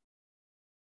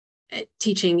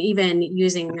even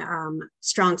using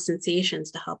strong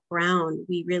sensations to help ground.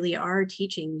 We really are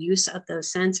teaching use of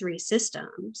those sensory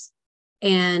systems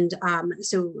And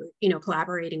so,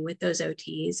 collaborating with those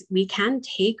OTs, we can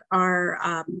take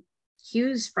our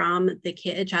cues from the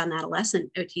child and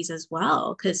adolescent OTs as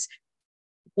well, because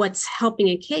what's helping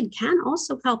a kid can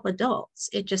also help adults.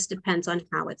 It just depends on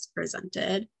how it's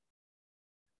presented.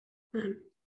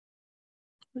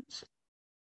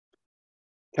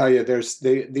 Tell you, there's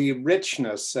the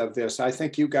richness of this. I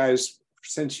think you guys,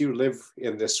 since you live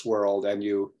in this world and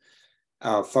you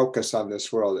focus on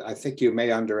this world, I think you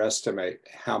may underestimate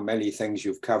how many things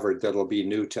you've covered that'll be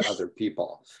new to other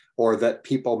people, or that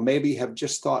people maybe have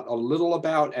just thought a little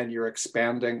about and you're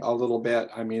expanding a little bit.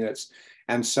 I mean,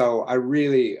 and so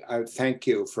I thank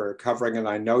you for covering, and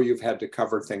I know you've had to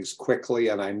cover things quickly,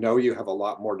 and I know you have a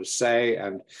lot more to say.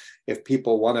 And if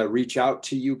people want to reach out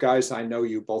to you guys, I know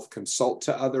you both consult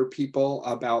to other people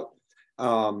about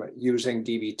using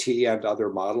DBT and other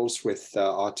models with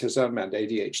autism and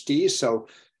ADHD. So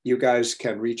you guys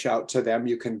can reach out to them.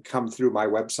 You can come through my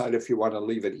website if you want to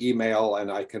leave an email, and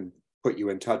I can put you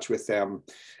in touch with them,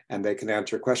 and they can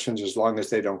answer questions as long as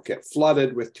they don't get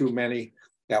flooded with too many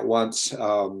at once.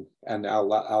 And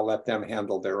I'll let them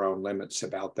handle their own limits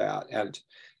about that. And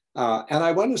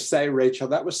I want to say, Rachel,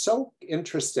 that was so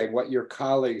interesting what your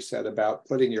colleague said about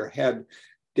putting your head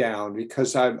down,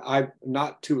 because I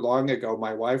not too long ago,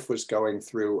 my wife was going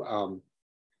through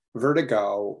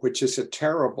vertigo, which is a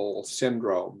terrible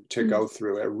syndrome to go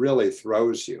through. It really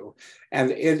throws you. And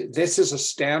this is a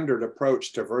standard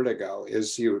approach to vertigo,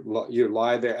 is you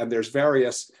lie there, and there's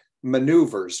various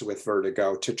maneuvers with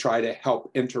vertigo to try to help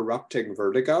interrupting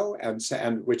vertigo,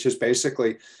 and which is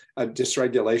basically a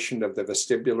dysregulation of the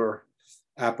vestibular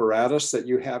apparatus that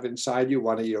you have inside you,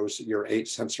 one of your 8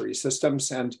 sensory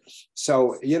systems. And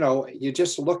so, you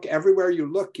just look everywhere you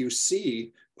look, you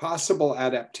see possible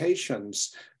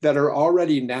adaptations that are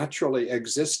already naturally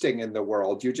existing in the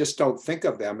world. You just don't think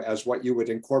of them as what you would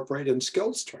incorporate in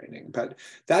skills training. But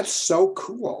that's so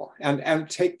cool. And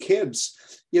take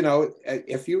kids,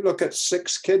 if you look at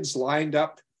 6 kids lined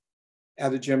up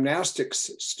at a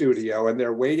gymnastics studio and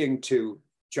they're waiting to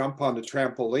jump on the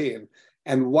trampoline,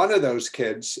 and one of those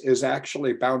kids is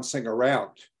actually bouncing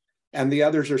around and the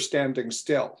others are standing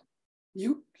still,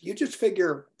 you just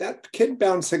figure that kid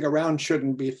bouncing around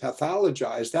shouldn't be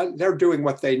pathologized. That they're doing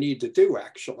what they need to do,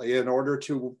 actually, in order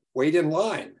to wait in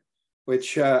line,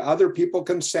 which other people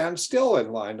can stand still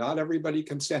in line. Not everybody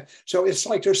can stand. So it's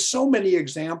like there's so many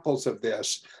examples of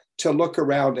this to look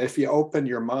around if you open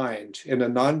your mind in a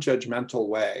non-judgmental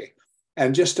way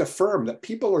and just affirm that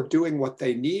people are doing what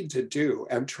they need to do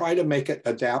and try to make it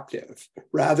adaptive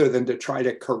rather than to try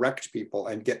to correct people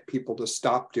and get people to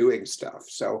stop doing stuff.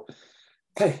 So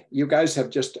hey, you guys have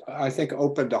just, I think,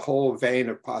 opened a whole vein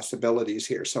of possibilities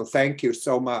here. So thank you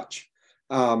so much.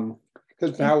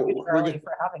 Because now we're going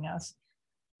for having us.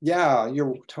 Yeah,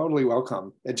 you're totally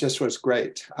welcome. It just was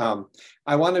great.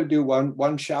 I want to do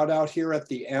one shout out here at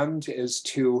the end is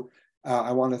to,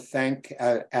 I want to thank,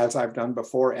 as I've done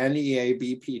before, NEA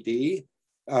BPD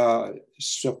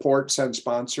supports and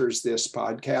sponsors this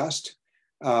podcast.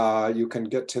 You can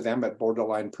get to them at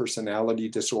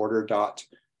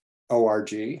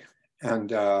borderlinepersonalitydisorder.org, and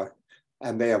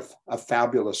they have a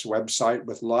fabulous website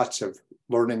with lots of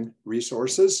learning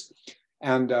resources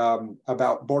and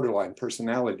about borderline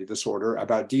personality disorder,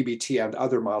 about DBT and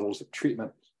other models of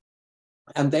treatment.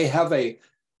 And they have an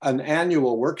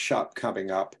annual workshop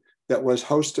coming up that was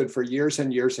hosted for years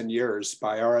and years and years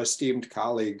by our esteemed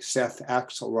colleague, Seth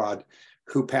Axelrod,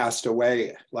 who passed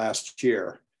away last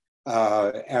year.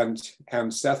 And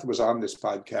Seth was on this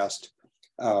podcast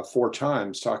 4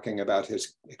 times talking about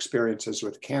his experiences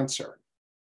with cancer.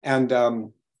 And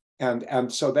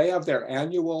so they have their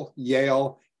annual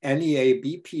Yale NEA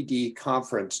BPD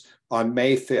conference on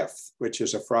May 5th, which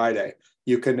is a Friday.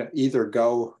 You can either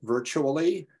go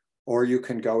virtually or you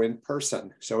can go in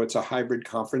person. So it's a hybrid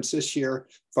conference this year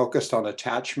focused on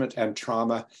attachment and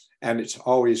trauma, and it's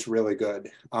always really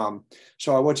good.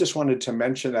 So I just wanted to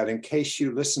mention that in case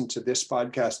you listen to this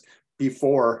podcast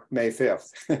before May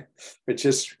 5th, which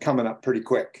is coming up pretty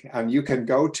quick. And you can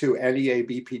go to NEA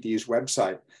BPD's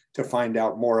website to find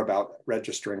out more about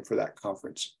registering for that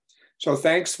conference. So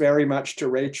thanks very much to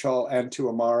Rachel and to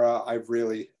Amara. I've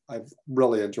really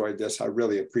enjoyed this. I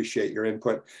really appreciate your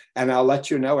input. And I'll let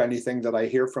you know anything that I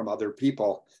hear from other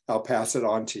people. I'll pass it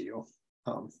on to you.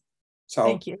 So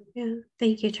thank you. Yeah,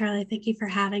 thank you, Charlie. Thank you for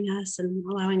having us and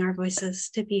allowing our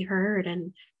voices to be heard.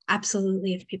 And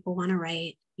absolutely, if people want to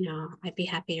write, I'd be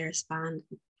happy to respond.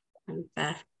 I'm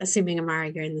assuming, Amara,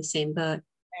 you're in the same boat.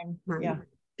 Yeah.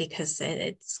 Because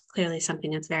it's clearly something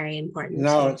that's very important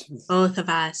to both of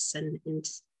us and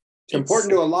It's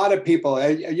important to a lot of people.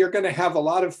 You're going to have a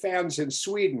lot of fans in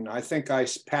Sweden. I think I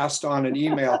passed on an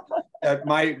email that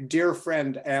my dear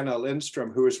friend Anna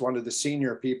Lindstrom, who is one of the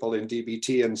senior people in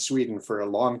DBT in Sweden for a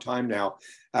long time now,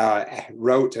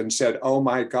 wrote and said, oh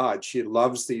my God, she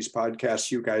loves these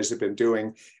podcasts you guys have been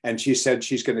doing. And she said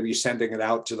she's going to be sending it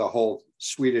out to the whole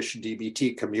Swedish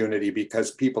DBT community because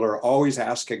people are always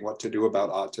asking what to do about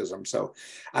autism. So,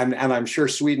 I'm sure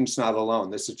Sweden's not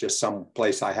alone. This is just some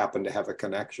place I happen to have a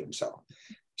connection.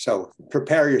 So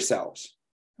prepare yourselves.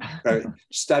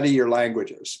 Study your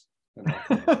languages. You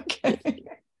know.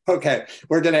 Okay,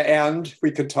 we're going to end. We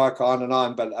could talk on and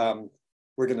on, but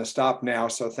we're going to stop now.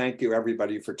 So thank you,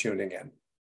 everybody, for tuning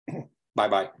in.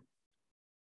 Bye-bye.